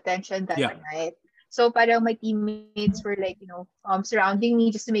 attention that Yeah. night. So parang my teammates were like, surrounding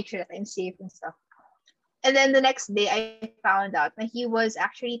me just to make sure that I'm safe and stuff. And then the next day, I found out that he was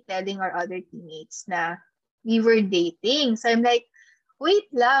actually telling our other teammates na we were dating. So I'm like, wait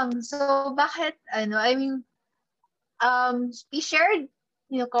lang. So bakit, we shared,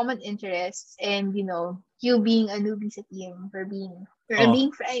 common interests, and, you being a newbie sa team, Oh, we're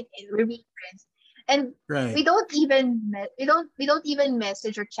being friends. And right. we don't even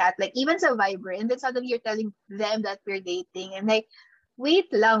message or chat, like even sa Viber, and then suddenly you're telling them that we're dating, and like, wait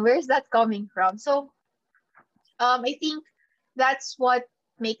lang, where's that coming from? So I think that's what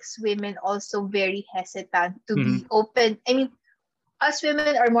makes women also very hesitant to Mm-hmm. be open. I mean, us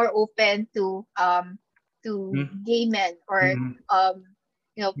women are more open to Mm-hmm. gay men, or Mm-hmm. um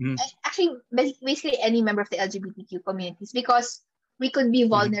Mm-hmm. actually basically any member of the LGBTQ communities, because we could be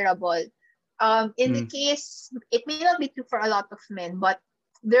vulnerable. In the Mm-hmm. case, it may not be true for a lot of men, but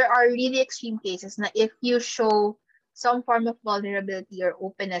there are really extreme cases na if you show some form of vulnerability or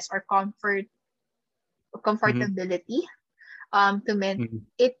openness or Mm-hmm. comfortability to men, Mm-hmm.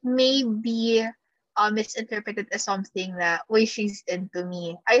 it may be misinterpreted as something that, way she's into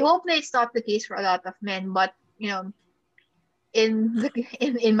me. I hope that it's not the case for a lot of men, but in the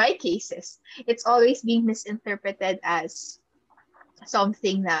in my cases, it's always being misinterpreted as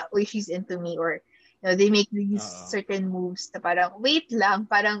something that, way she's into me, or they make these Uh, certain moves na parang wait lang,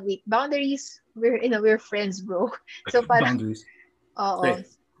 parang wait, boundaries, we're friends, bro. So parang Boundaries. oo. Right.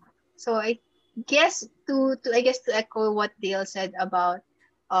 So I guess to echo what Dale said about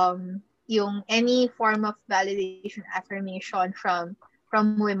yung any form of validation, affirmation from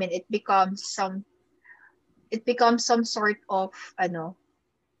women, it becomes some sort of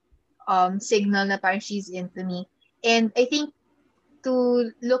signal na parang she's into me. And I think to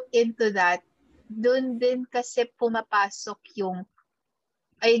look into that, dun din kasi pumapasok yung,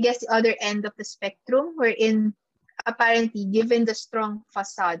 I guess, the other end of the spectrum, wherein apparently, given the strong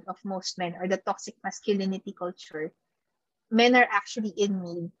facade of most men, or the toxic masculinity culture, men are actually in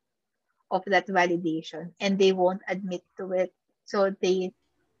need of that validation, and they won't admit to it. So they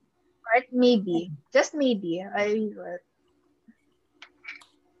part, maybe, just maybe,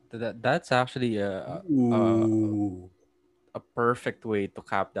 that's actually Ooh. a perfect way to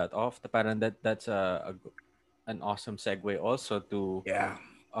cap that off. Parang that's an awesome segue also to Yeah.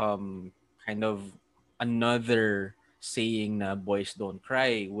 kind of another saying na boys don't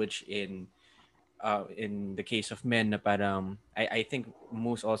cry, which in the case of men na parang I think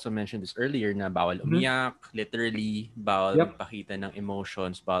Moose also mentioned this earlier na bawal Mm-hmm. umiyak, literally bawal Yep. magpakita ng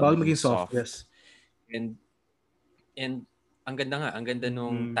emotions, bawal Bawal maging maging soft. soft. Yes. And ang ganda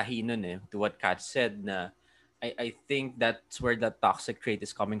nung Mm-hmm. tahi nun to what Kat said na I think that's where the toxic trait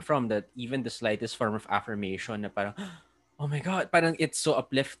is coming from, that even the slightest form of affirmation na parang oh my god, parang it's so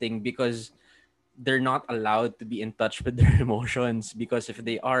uplifting because they're not allowed to be in touch with their emotions, because if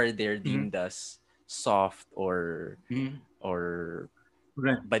they are, they're Mm-hmm. deemed as soft Mm-hmm. or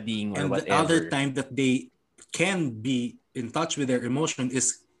Right. bading or And the other whatever. time that they can be in touch with their emotion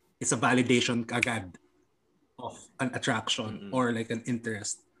is it's a validation agad of an attraction Mm-mm. or like an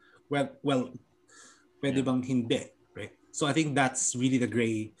interest. Well, pwede Yeah. bang hindi, right? So I think that's really the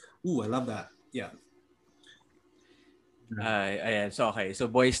gray. Ooh, I love that. Yeah. Ayan. So, okay. So,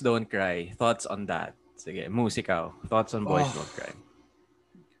 Boys Don't Cry. Thoughts on that? Sige, musikaw. Thoughts on Boys Oh, Don't Cry.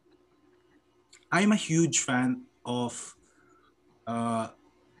 I'm a huge fan of uh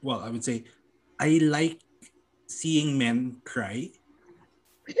I would say I like seeing men cry.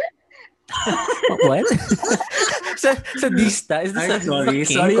 What? sa Dista? Is this I'm a sorry.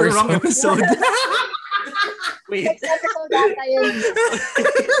 kink Sorry, or wrong something? episode. Wait. next episode ata yun.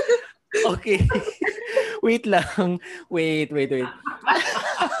 Okay. Wait lang. Wait.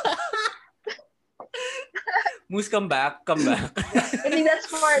 Moose, come back. Come back. I think that's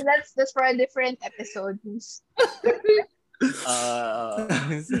for a different episode. uh,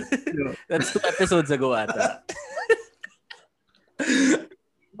 No. that's 2 episodes ago ata.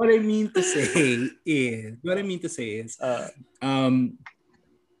 What I mean to say is Uh, um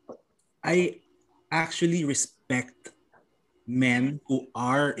I actually respect men who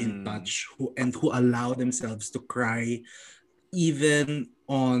are in mm, touch who allow themselves to cry even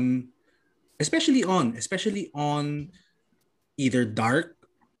especially on either dark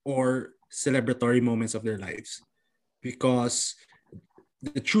or celebratory moments of their lives, because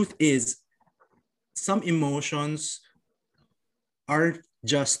the truth is some emotions aren't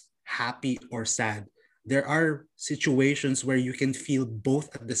just happy or sad. There are situations where you can feel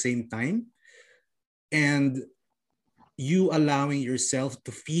both at the same time, and you allowing yourself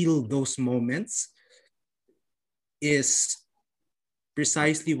to feel those moments is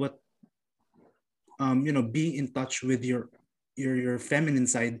precisely what being in touch with your feminine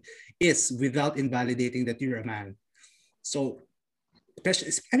side is, without invalidating that you're a man. So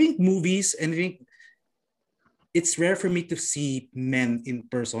especially, I think movies, and I think it's rare for me to see men in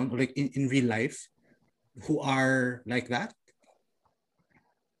person or like in real life who are like that.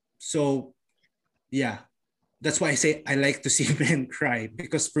 So yeah, that's why I say I like to see men cry,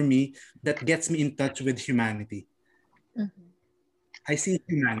 because for me that gets me in touch with humanity. Mhm. I see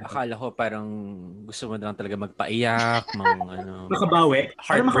humanity. Akala ko parang gusto mo lang talaga magpaiyak, Makabawi.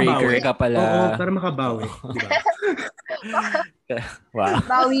 Para heartbreaker makabawi. ka Oo, pala. para Oo. makabawi. Di ba? Wow.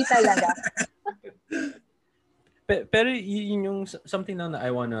 Bawi talaga. Pero yun yung something na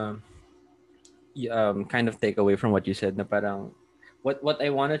I wanna kind of take away from what you said, na parang what I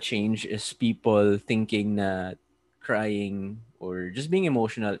wanna change is people thinking na crying or just being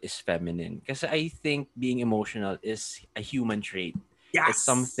emotional is feminine. Because I think being emotional is a human trait. It's Yes.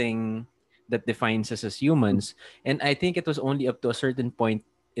 something that defines us as humans. And I think it was only up to a certain point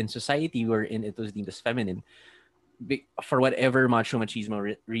in society wherein it was deemed as feminine for whatever macho machismo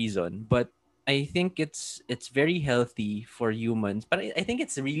reason. But I think it's very healthy for humans. But I think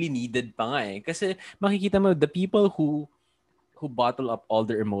it's really needed pa nga eh. Kasi makikita mo, the people who bottle up all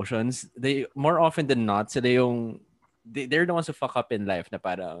their emotions, they more often than not, they're the ones who fuck up in life, na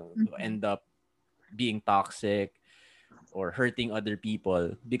parang Mhm. end up being toxic or hurting other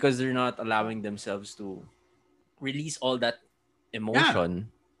people because they're not allowing themselves to release all that Yeah.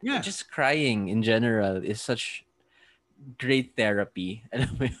 emotion. Yeah. Just crying in general is such great therapy.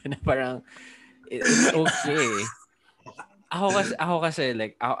 Alam mo yun, na parang it's okay. Ako kasi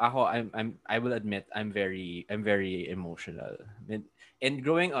like I will admit I'm very emotional. And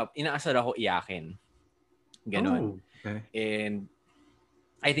growing up, inaasar ako iyakin. Ganon. Oh, okay. And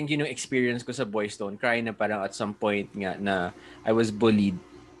I think yun yung experience ko sa Boys Don't Cry, na parang at some point nga na I was bullied.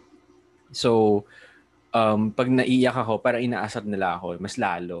 So, pag naiyak ako, parang inaasar nila ako mas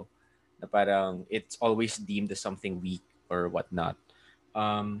lalo. Na parang it's always deemed as something weak or whatnot.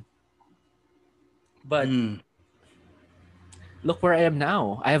 Um, but Mm. look where I am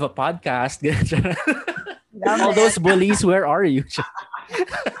now. I have a podcast. Love All it. those bullies, where are you?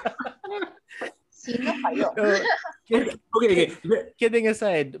 Sino kayo? Kid- Okay. kidding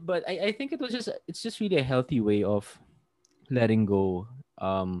aside, but I think it's just really a healthy way of letting go.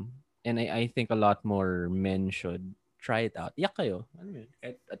 And I think a lot more men should try it out. Yak kayo. Ano yun?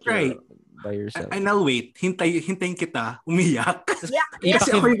 At Try. your by yourself. And I'll wait. Hintayin kita umiyak. Tas Yak, yak. Kasi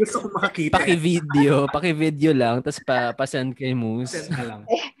ako yung gusto kong makakita. paki-video lang, tas pa-send kay Moose. Send na lang.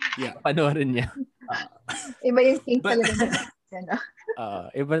 Yeah. Panoorin niya. Iba yung king But- talaga ng ano.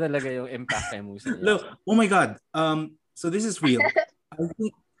 Iba talaga yung impact kay Moose niya. Look, oh my God. So this is real. I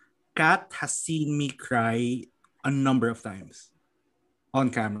think Kat has seen me cry a number of times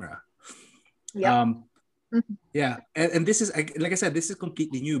on camera. Yep. Yeah, and this is, like I said, this is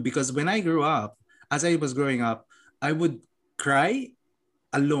completely new, because when I grew up, as I was growing up, I would cry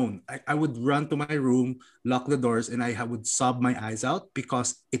alone. I would run to my room, lock the doors, and would sob my eyes out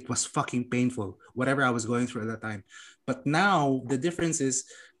because it was fucking painful, whatever I was going through at that time. But now the difference is,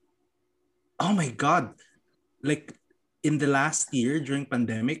 oh my God, like in the last year during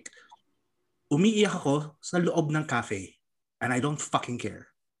pandemic, umiiyak ako sa loob ng cafe, and I don't fucking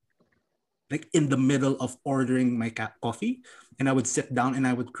care. Like in the middle of ordering my coffee, and I would sit down and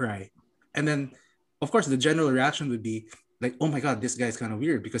I would cry. And then, of course, the general reaction would be like, oh my God, this guy's kind of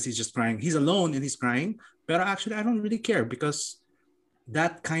weird because he's just crying. He's alone and he's crying. But actually, I don't really care, because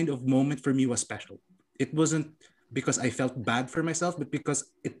that kind of moment for me was special. It wasn't because I felt bad for myself, but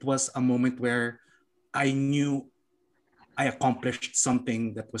because it was a moment where I knew I accomplished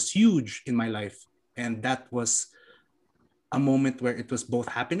something that was huge in my life. And that was a moment where it was both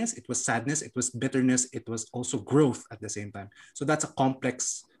happiness, it was sadness, it was bitterness, it was also growth at the same time. So that's a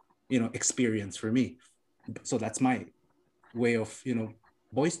complex, experience for me. So that's my way of,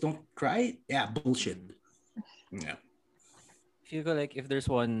 boys don't cry. Yeah, bullshit. Yeah. I feel like if there's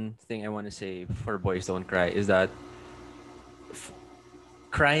one thing I want to say for Boys Don't Cry is that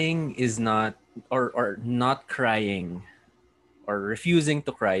crying is not, or not crying, or refusing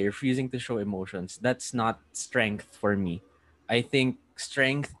to cry, refusing to show emotions, that's not strength for me. I think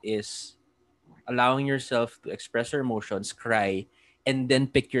strength is allowing yourself to express your emotions, cry, and then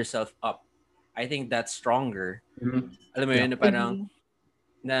pick yourself up. I think that's stronger. Mhm. Alam mo Yeah. yun, na parang Agree.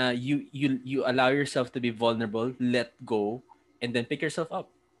 na you allow yourself to be vulnerable, let go, and then pick yourself up.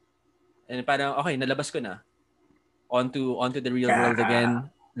 And parang okay, nalabas ko na. Onto the real world Yeah. again,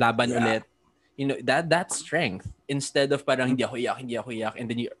 laban Yeah. ulit. that's strength instead of parang hindi ako iyak, and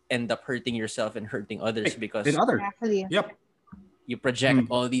then you end up hurting yourself and hurting others because Exactly. Yep. you project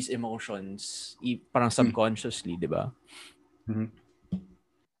all these emotions parang subconsciously, di ba?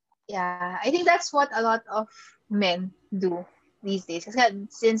 Yeah, I think that's what a lot of men do these days.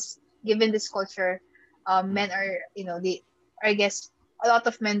 Since given this culture, men are, I guess a lot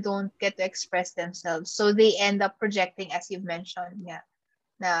of men don't get to express themselves, so they end up projecting, as you've mentioned, yeah.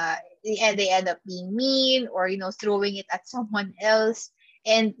 They end up being mean, or throwing it at someone else,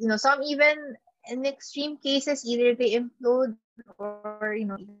 and some even in extreme cases either they implode, or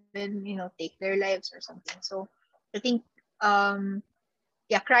even take their lives or something. So I think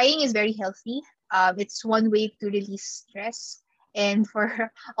yeah, crying is very healthy. It's one way to release stress. And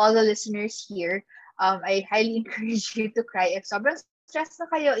for all the listeners here, I highly encourage you to cry. If sobrang stress na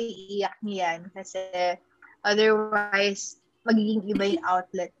kayo, iiyak niyo yan. Kasi otherwise, magiging iba yung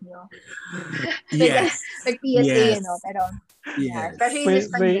outlet niyo. Yes. Like PSA, Yes. Pero yeah, Yes. especially in this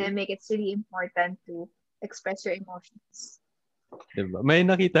pandemic, it's really important to express your emotions. Diba? May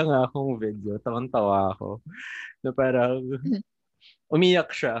nakita nga akong video, tawang-tawa ako, na parang umiyak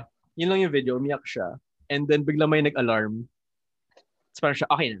siya. Yun lang yung video, umiyak siya. And then bigla may nag-alarm. Tapos parang siya,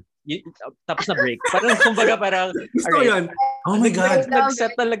 okay na. Tapos na break. Parang kumbaga parang, Gusto yun. Oh my God.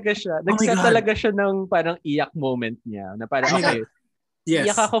 Nag-set talaga siya. Nag-set talaga siya ng parang iyak moment niya. Na parang, okay,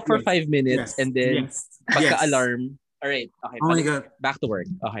 iyak ako for 5 minutes and then pagka-alarm, alright, okay, oh my God. Back to work.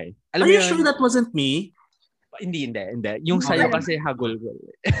 Okay. Are you sure that wasn't me? Hindi. Yung sayo kasi hagulgol.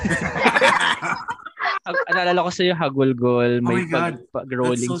 Naalala ko sa'yo, hagulgol. May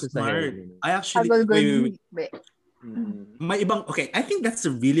pag-rolling so sa sahel. I actually, wait. May ibang, okay, I think that's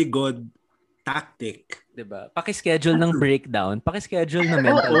a really good tactic. Diba? Paki-schedule ng breakdown. Paki-schedule ng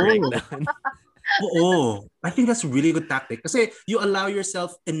mental breakdown. Oo. I think that's a really good tactic. Kasi you allow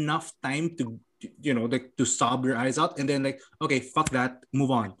yourself enough time to, like to sob your eyes out and then like, okay, fuck that, move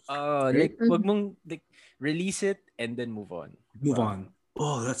on. Like, wag mong, like, release it and then move on. Move on.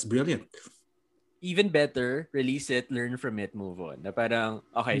 Oh, that's brilliant. Even better, release it, learn from it, move on. Na parang,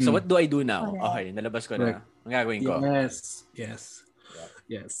 okay, so what do I do now? Okay, nalabas ko na. Ang gagawin ko.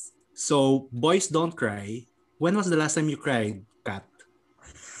 Yes. So, boys don't cry. When was the last time you cried, Kat?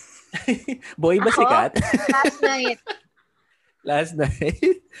 Boy ba si Kat? Last night. Last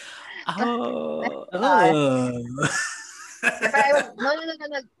night? No.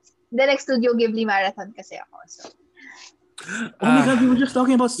 The next Studio Ghibli marathon kasi ako. So. Oh my God, we were just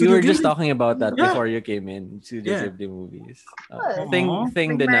talking about Studio Ghibli. We were just talking about that before you came in. Studio Ghibli movies.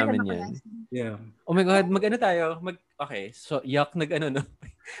 Thing din namin yan. Yeah. Oh my God, mag-ano tayo? Okay, so yak nag-ano no?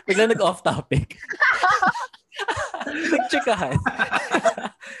 Bigla nag-off topic. Nag-checkahan.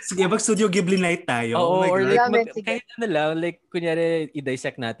 Sige, mag-Studio Ghibli night tayo. Oo, or like, kahit ano lang, like, kunyari,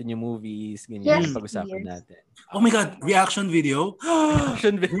 i-dissect natin yung movies, ganyan, pag-usapan natin. Oh my God, reaction video?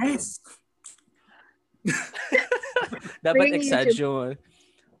 Reaction video. Yes. Dapat exage yung...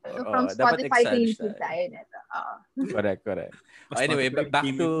 From Spotify to YouTube tayo nito. Correct. Anyway,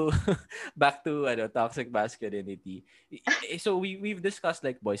 back to toxic masculinity. So we've discussed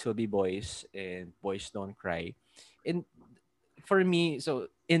like boys will be boys and boys don't cry. And for me, so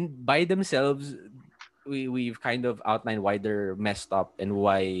by themselves, we've kind of outlined why they're messed up and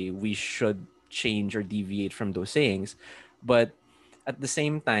why we should change or deviate from those sayings. But at the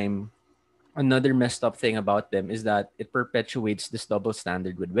same time, another messed up thing about them is that it perpetuates this double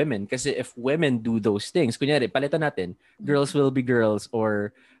standard with women. Kasi if women do those things, kunyari, palitan natin, girls will be girls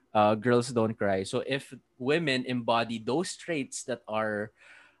or girls don't cry. So if women embody those traits that are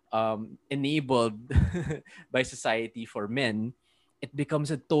enabled by society for men, it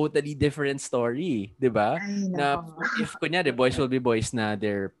becomes a totally different story, di ba? Na if kunyari boys will be boys na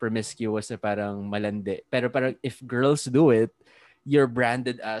they're promiscuous na parang malandi. Pero parang if girls do it, you're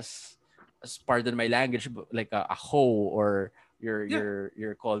branded as pardon my language, like a hoe, or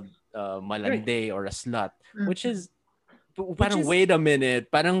you're called malande or a slut, which is parang wait a minute,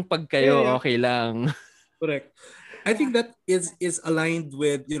 parang pag kayo okay lang. Correct. I think that is aligned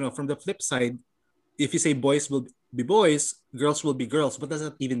with, from the flip side, if you say boys will be boys, girls will be girls, what does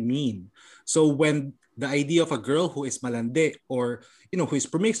that even mean? So when the idea of a girl who is malande or who is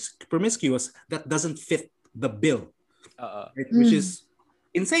promiscuous, that doesn't fit the bill, right? Which is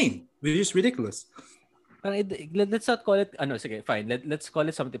insane, which is ridiculous. Let's not call it sige, fine. Let's call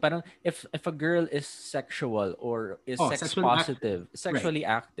it something. Parang if a girl is sexual or is sex positive, sexually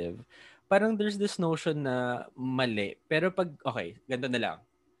active, parang there's this notion na mali. Pero ganito na lang.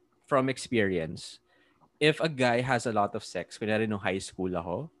 From experience, if a guy has a lot of sex, kunyari nung high school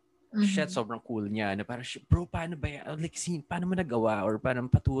ako, shit, sobrang cool niya. Na parang, bro, paano ba yan? Like, paano mo nagawa? Or parang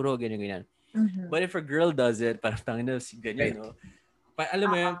paturo, ganyan. Mhm. But if a girl does it, parang tangin na si ganyan, Right. no? Alam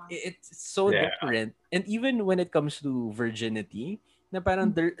mo yun, it's so Yeah. different. And even when it comes to virginity, na parang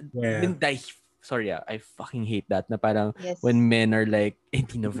there, I Yeah. mean, sorry I fucking hate that. Na parang when Yes. men are like,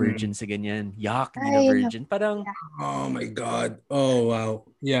 hindi na Mm. virgin sa ganyan. Yuck, hindi na Ay, no. virgin. Parang, Yeah. Oh my God. Oh wow.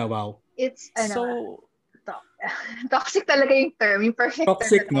 Yeah. Wow. It's, ano, so, to- toxic talaga yung term. Yung perfect term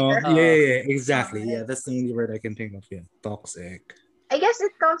Toxic, talaga. no? Yeah, uh, yeah, yeah. Exactly. Uh, Yeah, that's the only word I can think of. Yeah, toxic. I guess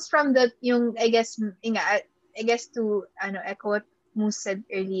it comes from the yung I guess I guess to echo what Moose said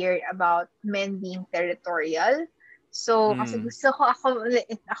earlier about men being territorial. So kasi mm, gusto ko ako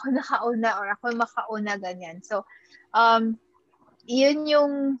nakauna or ako makauna ganyan. So um yun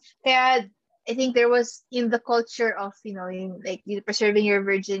yung kaya I think there was in the culture of yung, like preserving your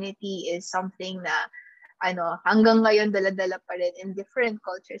virginity is something na hanggang ngayon dala-dala pa rin in different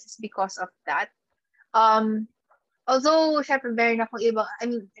cultures is because of that. Um Although, syempre, meron akong ibang, I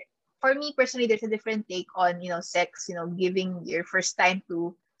mean, for me personally, there's a different take on, sex, giving your first time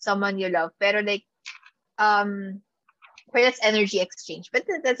to someone you love. Pero like, um, pero that's energy exchange. But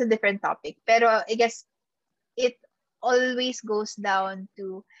that's a different topic. Pero I guess it always goes down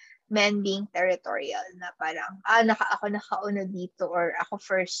to men being territorial na parang, ako nakauna dito or ako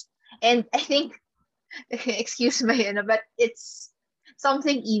first. And I think, excuse my, but it's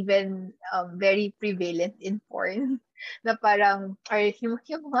something even very prevalent in porn na parang or yung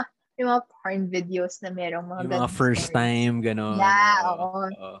mga porn videos na merong mga yung mga ganong first stories. time, ganon. Yeah, Oo, oo.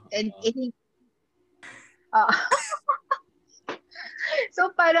 oo, And oo. I think uh, so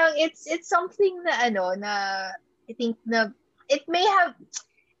parang it's something na na I think na it may have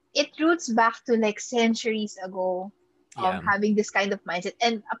it roots back to like centuries ago Yeah. having this kind of mindset,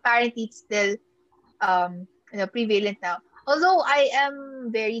 and apparently it's still prevalent now. Although I am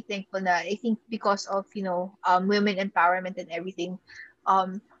very thankful na I think because of women empowerment and everything,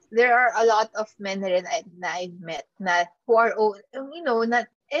 there are a lot of men na rin na I've met na who are not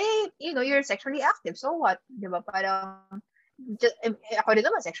you're sexually active, so what, di ba? Parang ako rin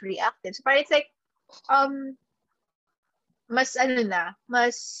naman sexually active, so parang it's like um mas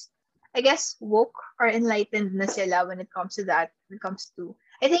mas I guess woke or enlightened na sila when it comes to that. When it comes to,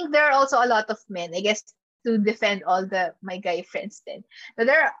 I think there are also a lot of men, I guess, to defend all my guy friends then.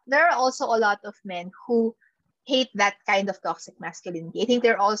 But there are also a lot of men who hate that kind of toxic masculinity. I think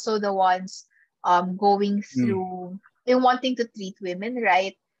they're also the ones going Mm. through and wanting to treat women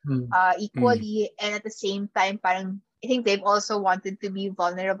right Mm. Mm. equally, and at the same time parang I think they've also wanted to be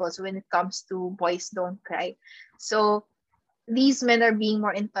vulnerable. So when it comes to boys don't cry. So these men are being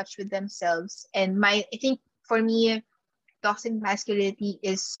more in touch with themselves. And I think for me, toxic masculinity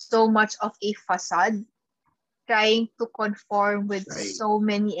is so much of a facade trying to conform with Right. so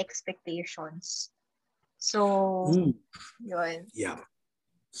many expectations. So, Ooh. yun. Yeah.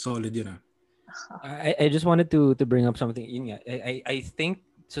 Solid yun. I just wanted to bring up something. Yun nga, I think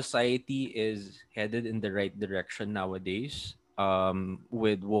society is headed in the right direction nowadays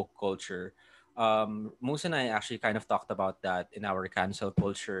with woke culture. Moose and I actually kind of talked about that in our cancel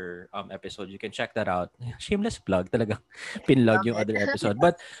culture episode. You can check that out. Shameless plug talaga. Pinlog Love yung it. other episode.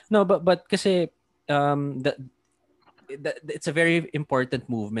 But no, but kasi the it's a very important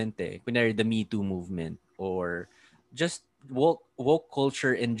movement eh. Kunyari the Me Too movement or just woke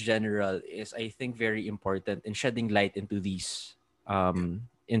culture in general is I think very important in shedding light into these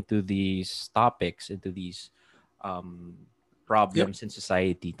topics, into these um Yep. problems in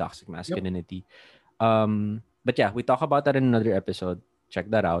society, toxic Yep. masculinity. But yeah, we talk about that in another episode.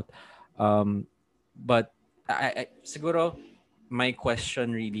 Check that out. But I siguro my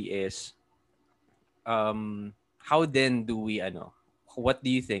question really is how then do we what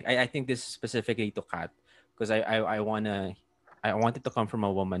do you think? I think this specifically to Kat because I want it to come from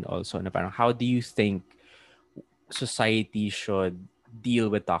a woman also na parang how do you think society should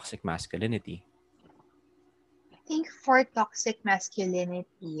deal with toxic masculinity? I think for toxic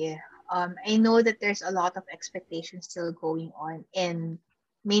masculinity, I know that there's a lot of expectations still going on, and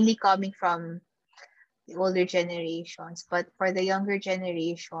mainly coming from the older generations. But for the younger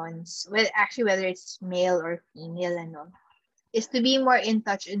generations, well, actually, whether it's male or female, is to be more in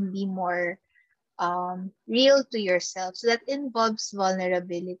touch and be more real to yourself. So that involves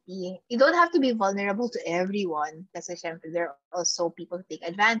vulnerability. You don't have to be vulnerable to everyone, kasi syempre there are also people who take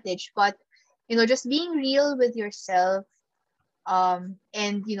advantage. But just being real with yourself, and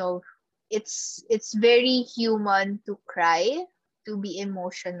it's very human to cry, to be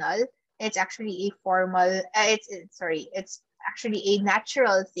emotional. It's actually a formal. It's actually a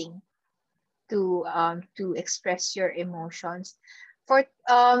natural thing to express your emotions. For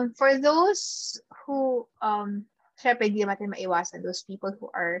those who syempre hindi natin maiwasan those people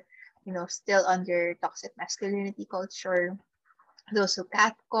who are still under toxic masculinity culture, those who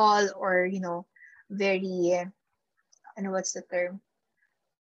catcall or, very, what's the term?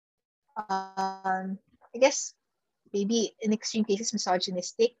 I guess maybe in extreme cases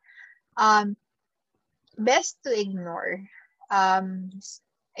misogynistic. Um, Best to ignore. I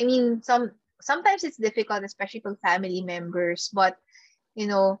mean, sometimes it's difficult, especially for family members, but you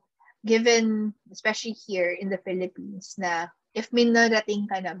know, given especially here in the Philippines, na if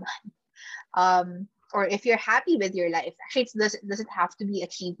minarating ka naman, or if you're happy with your life, actually it doesn't have to be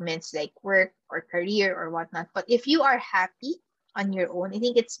achievements like work or career or whatnot, but if you are happy on your own, I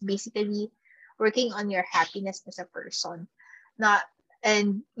think it's basically working on your happiness as a person, not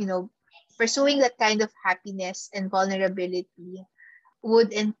and pursuing that kind of happiness and vulnerability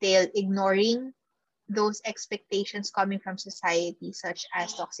would entail ignoring those expectations coming from society, such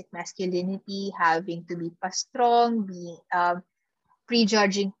as toxic masculinity, having to be strong, being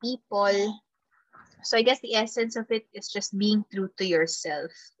prejudging people. So I guess the essence of it is just being true to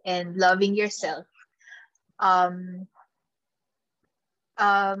yourself and loving yourself. Um,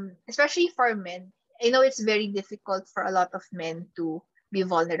 Especially for men, I know it's very difficult for a lot of men to be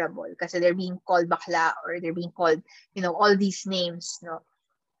vulnerable because they're being called bakla or they're being called, all these names, no.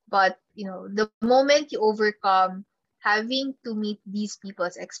 But the moment you overcome having to meet these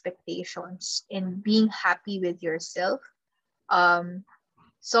people's expectations and being happy with yourself, um,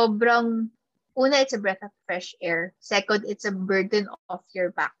 sobrang una, it's a breath of fresh air. Second, it's a burden off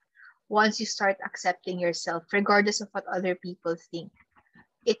your back once you start accepting yourself, regardless of what other people think.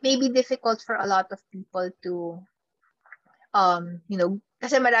 It may be difficult for a lot of people to,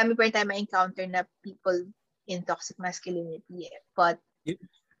 kasi marami pa rin tayo ma-encounter na people in toxic masculinity. But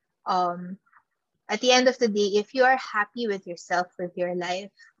um, at the end of the day, if you are happy with yourself, with your life,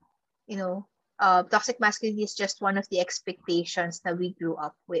 toxic masculinity is just one of the expectations that we grew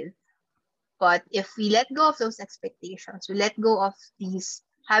up with. But if we let go of those expectations, we let go of these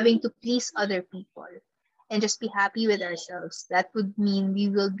having to please other people and just be happy with ourselves, that would mean we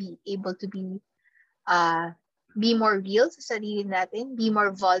will be able to be more real sa sarili natin, be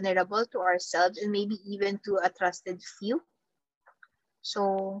more vulnerable to ourselves, and maybe even to a trusted few.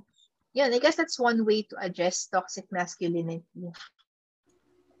 So, yeah, I guess that's one way to address toxic masculinity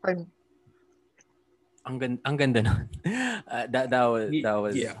for me. Ang ganda nun. That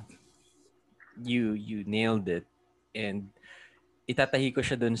was Yeah. you nailed it. And itatahi ko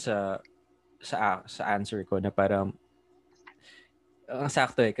siya dun sa answer ko na parang ang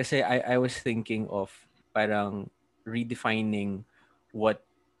sakto eh kasi I was thinking of parang redefining what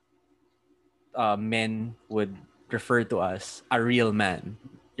men would refer to as a real man.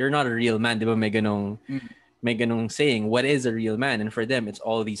 You're not a real man, di ba? May ganong saying, what is a real man? And for them, it's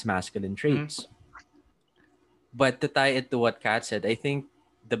all these masculine traits. But to tie it to what Kat said, I think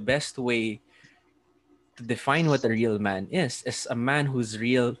the best way to define what a real man is a man who's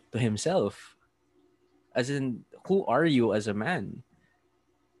real to himself. As in, who are you as a man?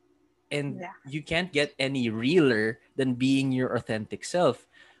 And Yeah. you can't get any realer than being your authentic self,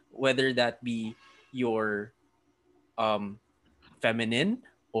 whether that be your feminine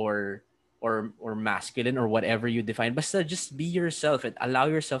or or masculine or whatever you define. But just be yourself and allow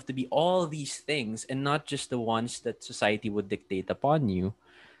yourself to be all these things and not just the ones that society would dictate upon you.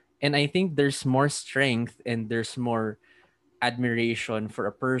 And I think there's more strength and there's more admiration for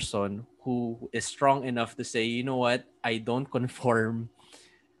a person who is strong enough to say, you know what, I don't conform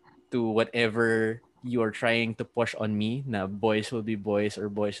to whatever you are trying to push on me. Na boys will be boys or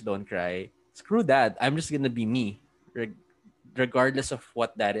boys don't cry. Screw that. I'm just gonna be me, regardless of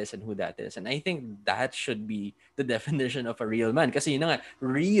what that is and who that is. And I think that should be the definition of a real man. Kasi yun na nga,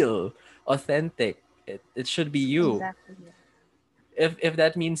 real, authentic. It should be you. Exactly. If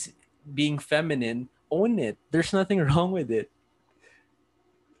that means being feminine, own it. There's nothing wrong with it.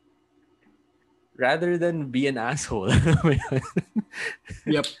 Rather than be an asshole.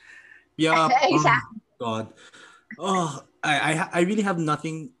 Yep. Yeah. Oh Exactly. God. Oh, I really have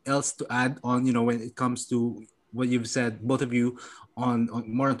nothing else to add on. When it comes to what you've said, both of you, on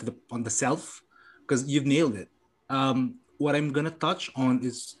more on the self, because you've nailed it. What I'm gonna touch on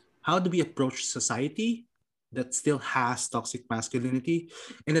is how do we approach society that still has toxic masculinity,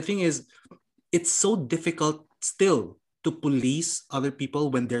 and the thing is, it's so difficult still to police other people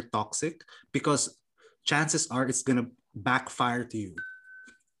when they're toxic because chances are it's gonna backfire to you.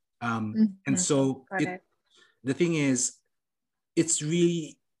 And Mm-hmm. so Correct. the thing is, it's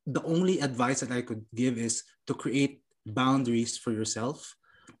really the only advice that I could give is to create boundaries for yourself.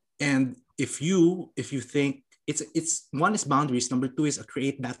 And if you think it's one is boundaries, number two is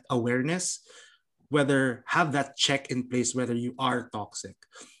create that awareness, whether have that check in place whether you are toxic.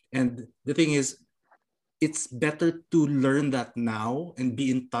 And the thing is, it's better to learn that now and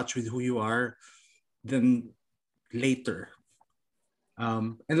be in touch with who you are than later.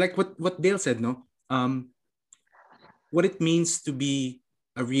 And like what Dale said, no, what it means to be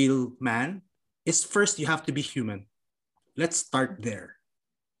a real man is first you have to be human. Let's start there,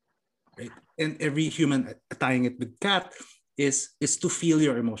 right? And every human, tying it with Kat, is to feel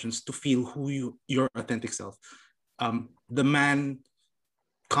your emotions, to feel who your authentic self. The man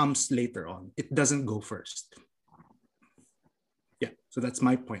comes later on. It doesn't go first. Yeah, so that's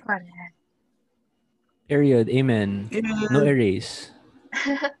my point. Period. Amen. No erase.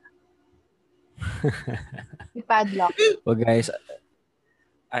 Padlock. Well, guys,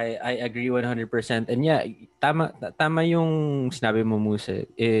 I agree 100%. And yeah, tama yung sinabi mo, Muse.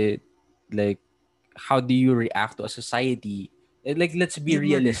 Like, how do you react to a society? Like, let's be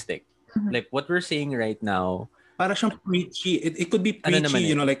realistic. Like, what we're saying right now, para siyang preachy. It could be preachy,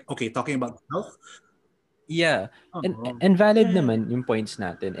 you know, like, okay, talking about self. Yeah. And valid naman yung points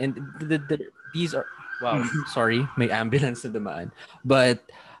natin. And these are, wow, sorry, may ambulance na dumaan. But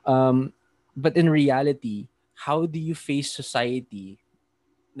in reality, how do you face society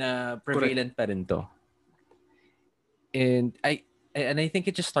na prevalent pa rin to? And I think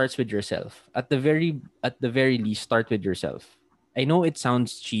it just starts with yourself. At the very least, start with yourself. I know it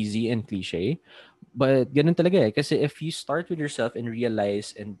sounds cheesy and cliche, but ganun talaga eh. Kasi if you start with yourself and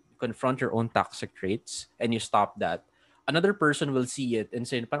realize and confront your own toxic traits and you stop that, another person will see it and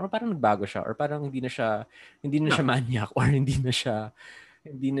say, parang nagbago siya, or parang hindi na siya maniac, or hindi na siya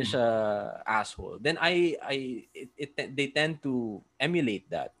asshole. Then they tend to emulate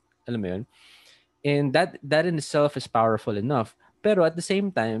that. Alam mo yun? And that in itself is powerful enough. Pero at the same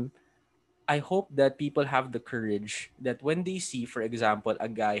time, I hope that people have the courage that when they see, for example, a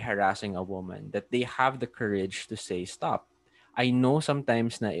guy harassing a woman, that they have the courage to say, stop. I know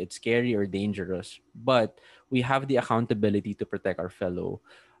sometimes na it's scary or dangerous, but we have the accountability to protect our fellow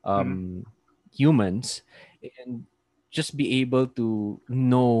humans, and just be able to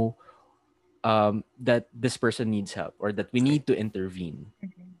know that this person needs help, or that we need to intervene,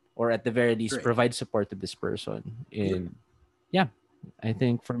 or at the very least provide support to this person. And yeah, I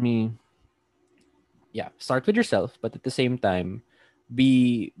think for me, start with yourself, but at the same time,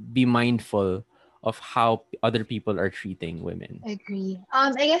 be mindful of how other people are treating women. Agree.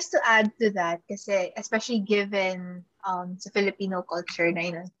 I guess to add to that, kasi especially given sa Filipino culture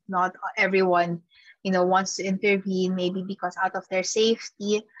na, not everyone, wants to intervene, maybe because out of their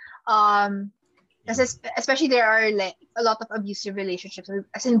safety. Kasi especially there are like a lot of abusive relationships,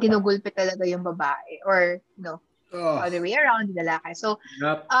 as in ginugulpi talaga yung babae, or other way around, yung lalaki. So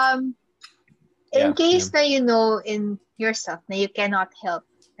in case na in yourself na you cannot help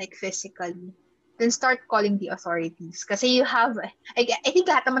like physically, then start calling the authorities. Kasi you have, I think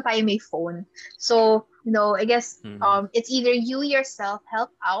lahat naman tayo may phone. So, I guess it's either you yourself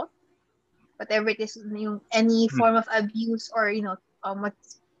help out, whatever it is, any form of abuse, or,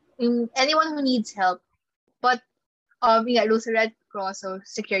 anyone who needs help. But, lose the Red Cross, so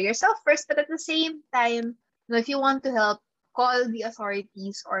secure yourself first. But at the same time, if you want to help, call the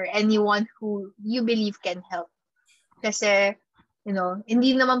authorities or anyone who you believe can help. Kasi,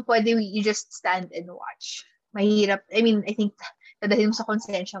 hindi naman pwede you just stand and watch. Mahirap. I mean, I think dadalhin mo sa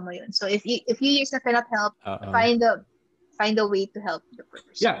konsensya mo yun. So if you yourself cannot help, find a way to help the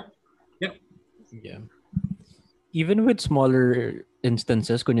person. Yeah. Even with smaller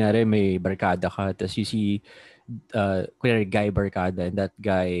instances, kunyari may barkada ka, tas you see, kunyari guy barkada, and that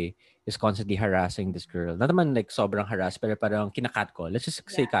guy is constantly harassing this girl. Not naman like sobrang harass, pero parang kinakatcall. Let's just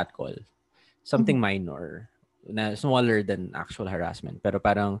say catcall. Something minor, na smaller than actual harassment. Pero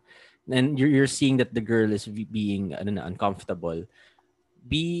parang, and you're seeing that the girl is being uncomfortable.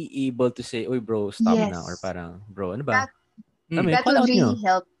 Be able to say, "Oy bro, stop now," or parang, "Bro, ano ba?" That would really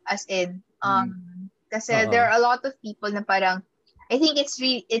help, as in, kasi there are a lot of people na parang, I think it's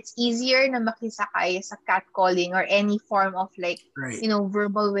easier na makisakay sa catcalling or any form of like,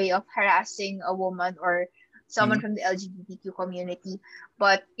 verbal way of harassing a woman or someone from the LGBTQ community.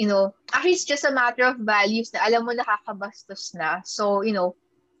 But, actually it's just a matter of values na alam mo nakakabastos na. So,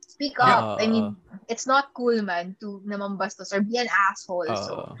 speak up. I mean, it's not cool, man, to naman bastos or be an asshole.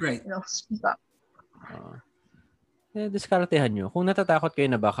 So, speak up. Diskartehan nyo. Kung natatakot kayo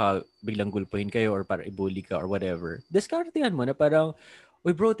na baka biglang gulpuhin kayo or para i-bully ka or whatever, diskartehan mo na parang,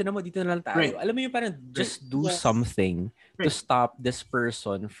 uy bro, tinan mo, dito na lang tayo. Alam mo yung parang just do something to stop this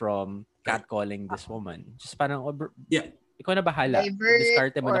person from catcalling this woman. Just parang, ikaw na bahala.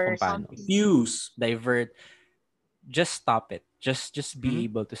 Diskarte mo na kung paano. Divert. Just stop it. Just be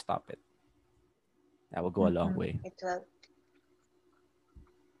able to stop it. That will go a long way. It will.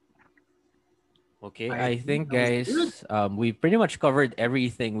 Okay, I I think think that was good. guys, we pretty much covered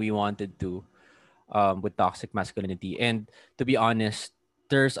everything we wanted to with toxic masculinity. And to be honest,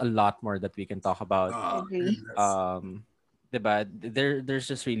 there's a lot more that we can talk about. Agree. Goodness. Um, diba? There's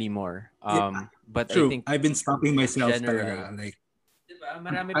just really more. Yeah, But I true. think I've been stopping in myself general, talaga. Like, diba?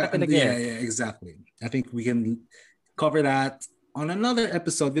 Marami pa talaga yeah, eh. yeah, exactly. I think we can cover that on another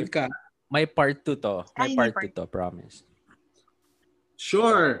episode with Kat. May part 2 to. May Ay, may part 2 part. to, promise.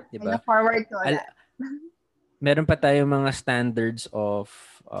 Sure. I look Diba? forward to Al- that. meron pa tayong mga standards of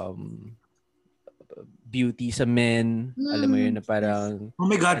beauty sa men. Alam mo yun na Yes. parang Oh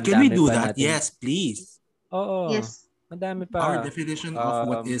my God, ang can we dami do pa that? natin. Yes, please. Oo, Yes. madami Our pa. definition of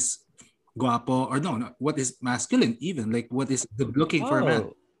what is guapo, or no, what is masculine even, like what is good looking for a man.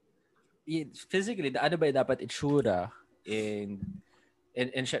 Oh, physically, ano ba yung dapat itsura?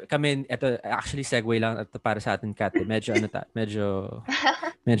 Kami, ito, actually, segue lang ito para sa atin, Kat. Medyo,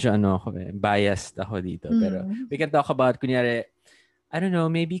 medyo ako, biased ako dito. Pero, Mm. we can talk about, kunyari, I don't know,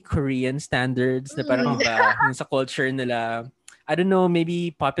 maybe Korean standards na parang Mm. iba, yung sa culture nila. I don't know,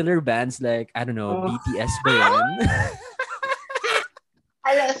 maybe popular bands like, I don't know, BTS ba yan?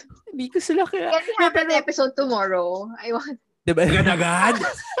 Alam, Hindi ko sila kaya. can we have an episode tomorrow? I want. Diba? Agad-agad.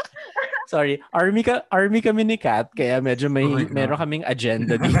 Sorry, army kami ni Kat, kaya medyo Oh my meron God. kaming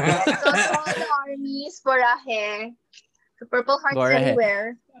agenda dito. So, to all the armies, Porahe, the Purple Hearts Porahe.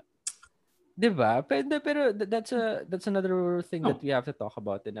 everywhere. Diba? Pero that's another thing that we have to talk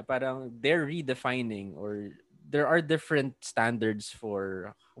about. Na parang they're redefining, or there are different standards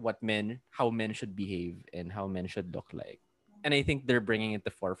for how men should behave and how men should look like. And I think they're bringing it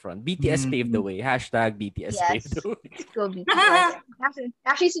to the forefront. BTS paved the way. Hashtag BTS paved the way. Go BTS.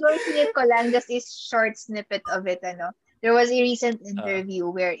 Actually, siguro sinip ko lang just a short snippet of it. There was a recent interview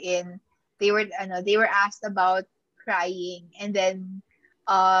wherein they were asked about crying, and then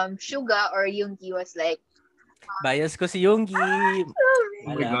Suga or Yoongi was like, Bias ko si Yoongi.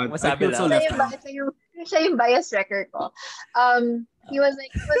 Oh my God, I feel so left out. siya yung bias record ko. He was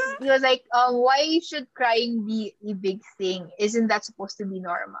like, why should crying be a big thing? Isn't that supposed to be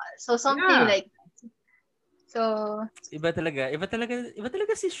normal? So something like that. So Iba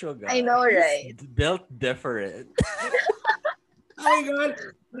talaga si Suga. I know, right? He's built different. Oh my God.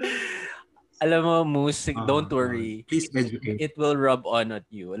 Alam mo, Moose, don't worry. Please educate. It will rub on at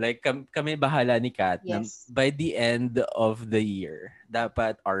you. Like, kami bahala ni Kat na by the end of the year,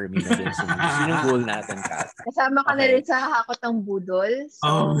 dapat army na din si Moose. Yun yung goal natin, Kat. Kasama ka na rin sa hakot ng budol. So,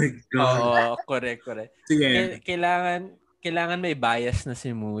 Oh my God. Oo, correct. Sige. Kailangan may bias na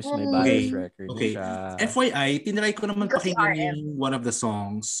si Moose, may bias record siya. FYI, tinry ko naman pakinggan yung one of the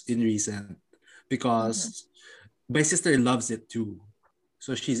songs in recent because my sister loves it too.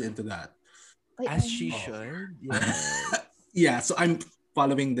 So she's into that. As she should. Yeah, so I'm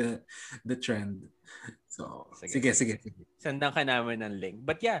following the trend. So, sige. Sandang ka namin ng link.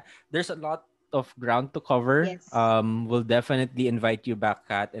 But yeah, there's a lot of ground to cover. Yes. We'll definitely invite you back,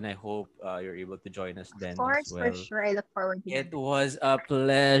 Kat, and I hope you're able to join us then as well. For sure. I look forward to It it. was a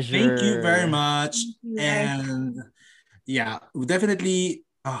pleasure. Thank you very much. And yeah, definitely,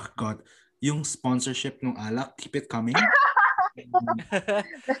 oh God, yung sponsorship ng alak, keep it coming.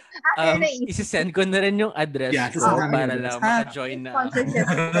 Isi-send ko na rin yung address ko para lang maka-join na.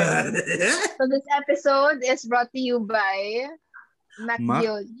 So this episode is brought to you by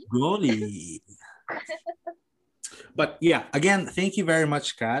Macgoli. But yeah, again, thank you very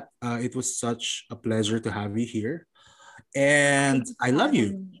much, Kat. It was such a pleasure to have you here. And I love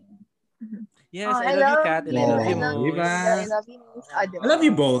you. Yes, I love you, Kat. And I love you, Moose. I love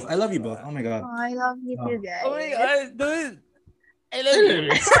you, Moose. I love you both. Oh my God. I love you too, guys. Oh my God, dude. I love you.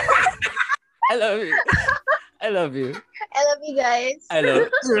 I love you. I love you. I love you guys. I love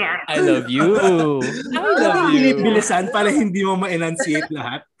you. I love you. Bilisan para hindi mo ma-enunciate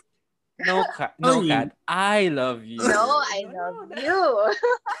lahat. No, Kat. I love you. No, I love you.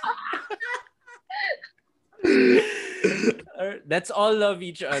 Let's all love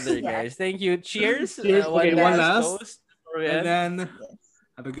each other, guys. Thank you. Cheers. One last toast. And then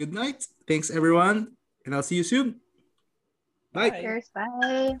have a good night. Thanks, everyone. And I'll see you soon. Bye. Cheers.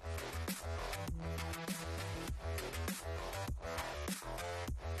 Bye.